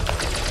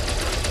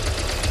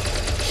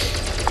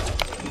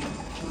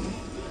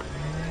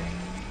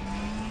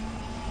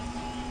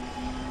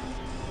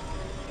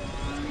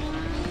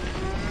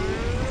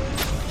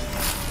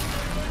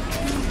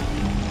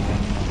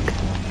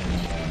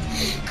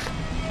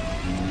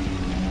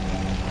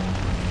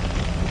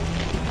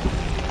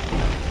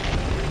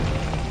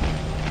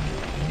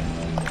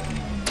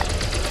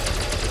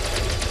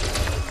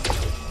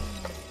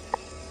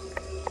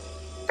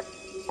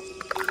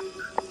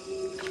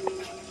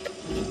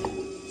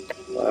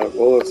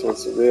 Bullets,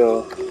 what's the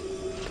deal?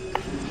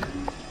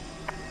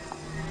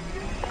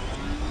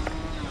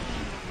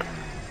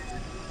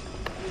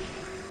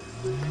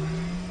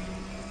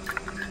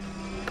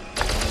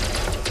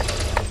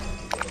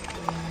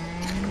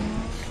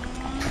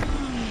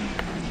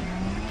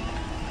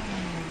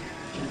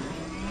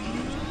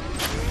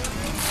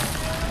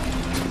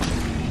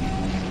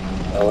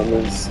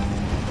 Elements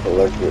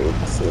collected,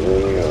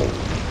 selenium.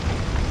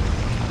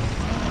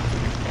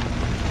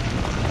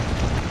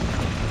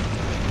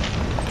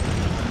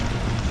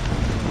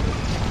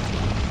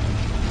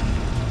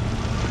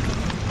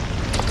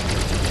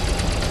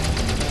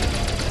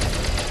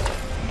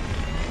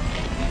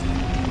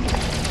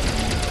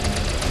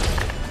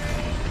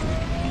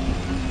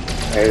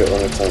 hate it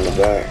when it's on the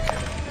back.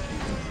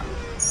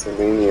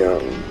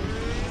 Selenium.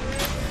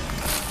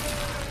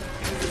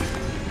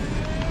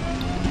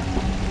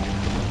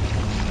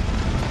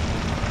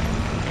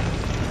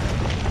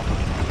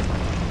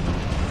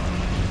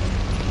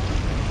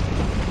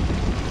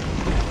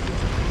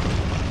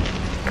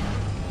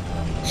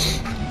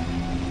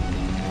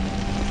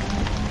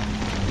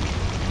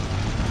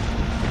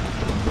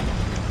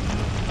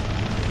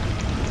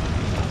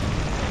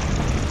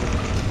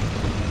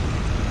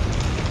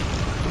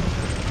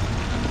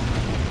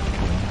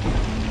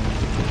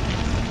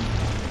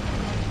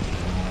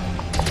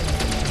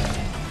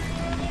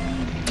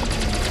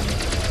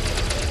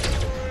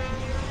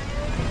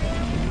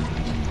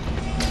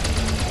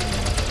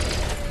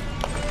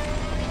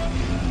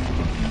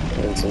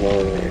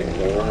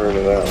 Never heard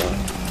of that one.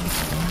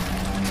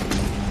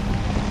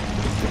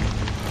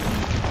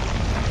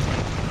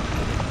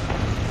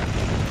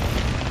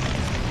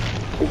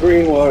 The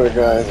green water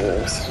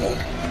geysers. I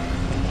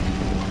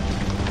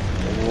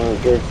want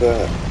to drink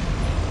that.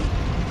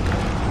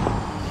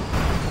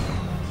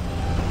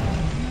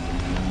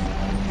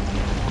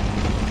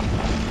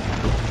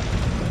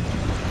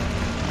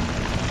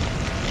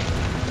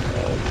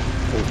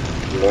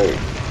 Lake.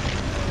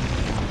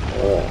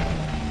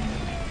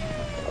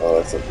 Oh,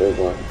 that's a big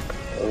one.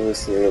 Let me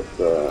see if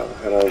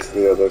head on to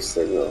the other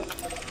signal.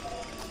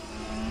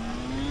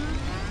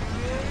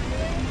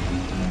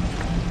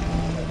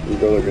 You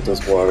go look at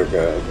this water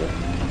geyser.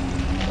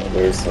 Oh,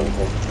 there's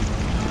something.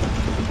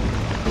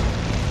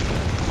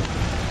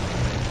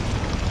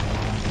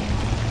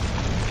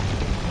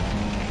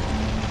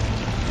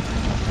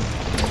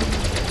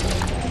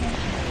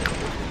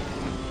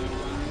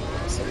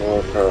 Some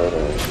more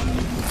carbon.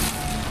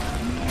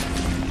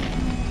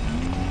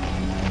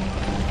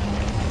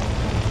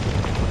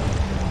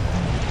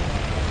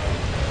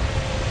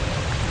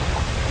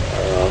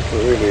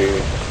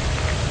 Really.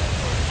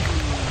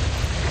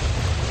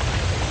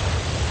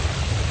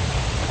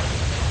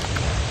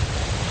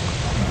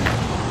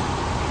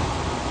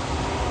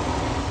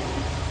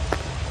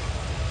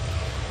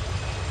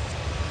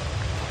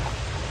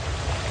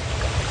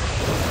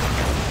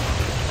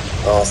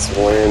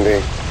 Awesome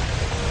landing.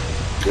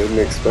 Didn't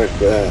expect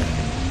that.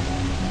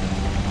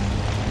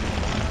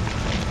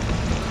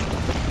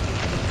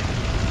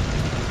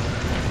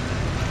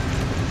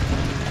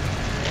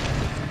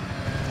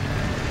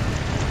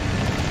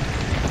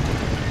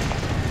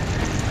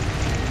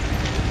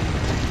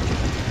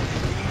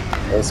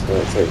 That's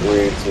gonna take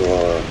way too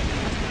long.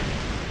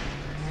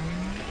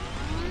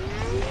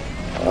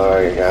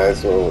 Alright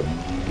guys, we'll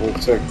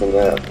check the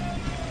map.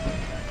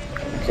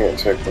 I can't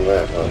check the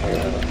map on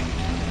here.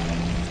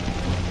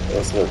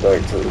 Let's head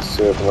back to the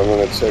ship and I'm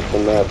gonna check the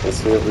map and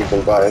see if we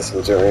can buy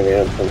some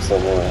geranium from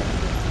somewhere.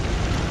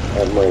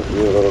 That might be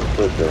a little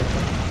quicker.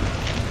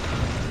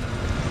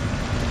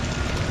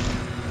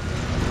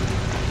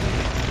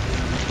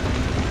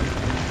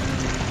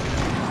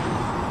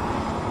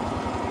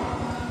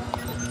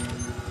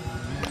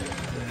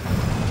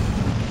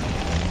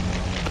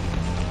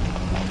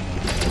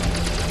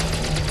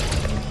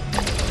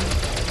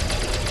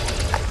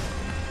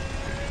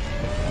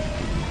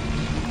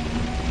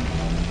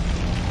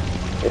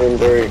 And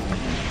brake.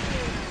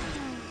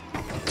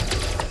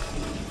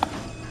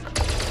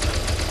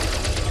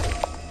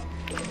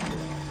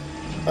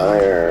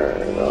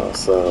 Iron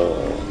also.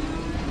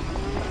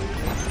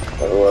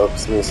 That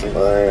loves me some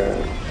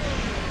iron.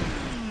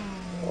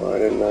 Why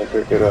didn't I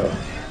pick it up?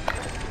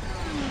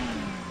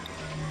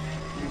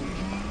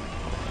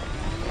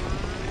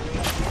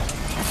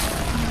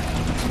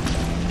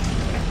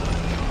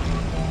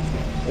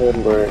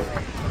 And brake.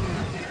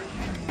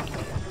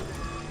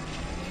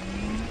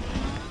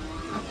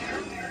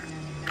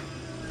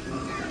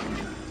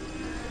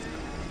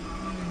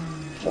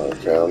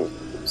 Okay, I'm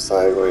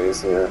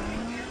sideways here.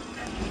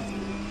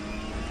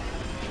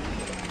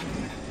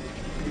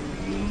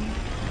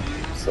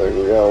 Looks like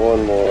we got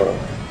one more.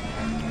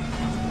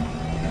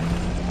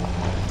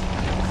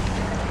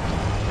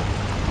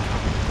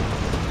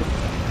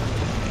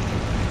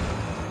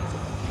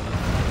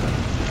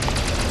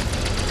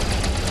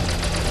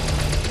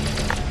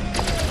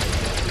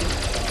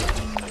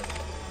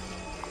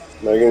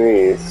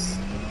 Manganese.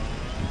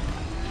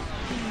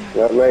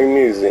 Not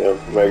magnesium,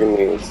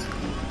 manganese.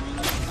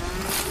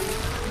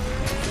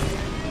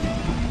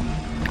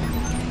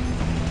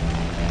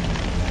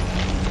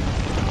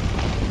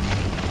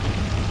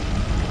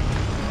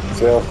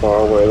 See how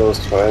far away those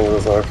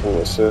triangles are from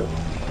the ship?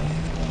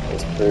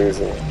 That's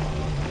crazy.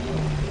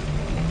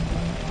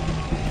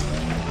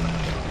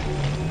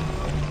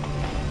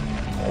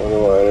 I don't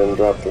know why I didn't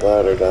drop the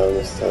ladder down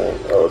this time.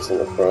 Oh, it's in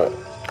the front.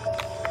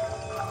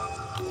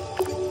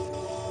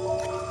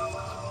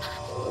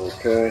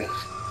 Okay.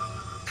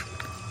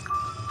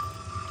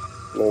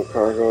 No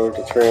cargo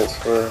to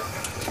transfer.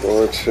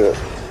 Board ship.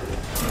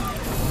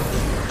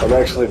 I'm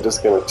actually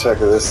just going to check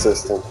this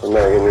system for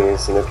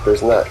manganese, and if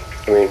there's not,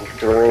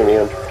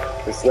 geranium,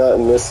 if it's not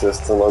in this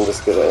system, I'm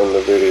just going to end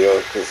the video,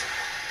 because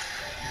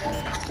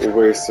We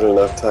wasted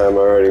enough time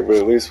already, but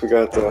at least we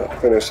got to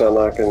finish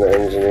unlocking the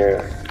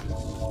engineer.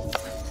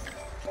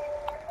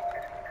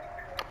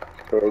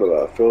 Go to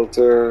the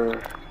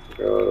filter,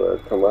 go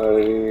to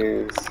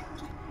commodities,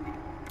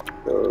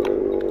 go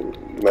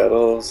to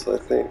metals, I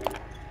think.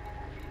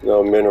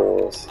 No,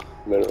 minerals.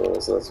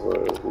 Minerals, that's what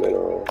it is,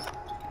 minerals.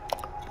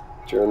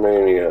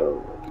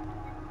 Germanium.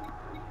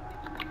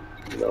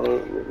 No,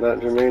 not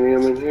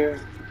germanium in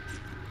here?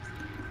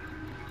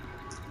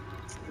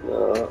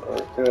 No,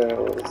 okay,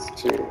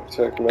 let's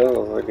check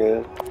metals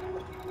again.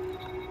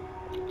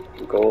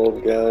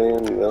 Gold,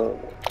 gallium, no,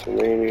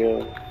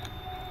 germanium.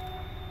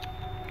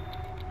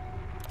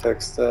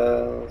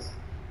 Textiles,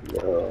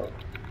 no.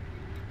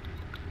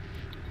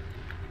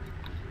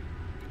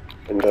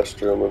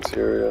 Industrial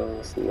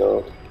materials,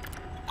 no.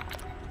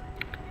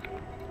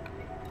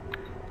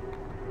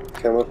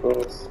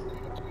 Chemicals,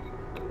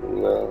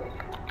 no.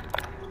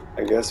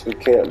 I guess we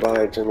can't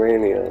buy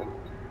germanium.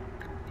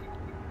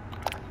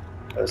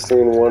 I've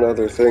seen one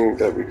other thing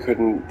that we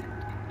couldn't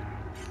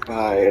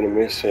buy in a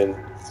mission.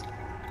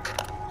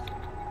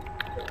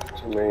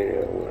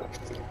 Germanium.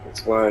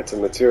 That's why it's a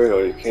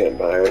material, you can't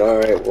buy it.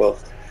 Alright, well,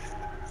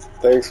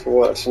 thanks for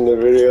watching the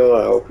video.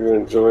 I hope you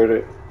enjoyed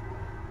it.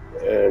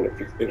 And if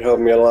you could help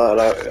me a lot,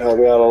 help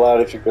me out a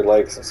lot if you could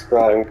like,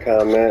 subscribe, and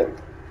comment.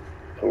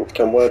 And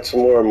come watch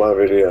some more of my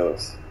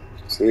videos.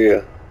 See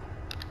ya.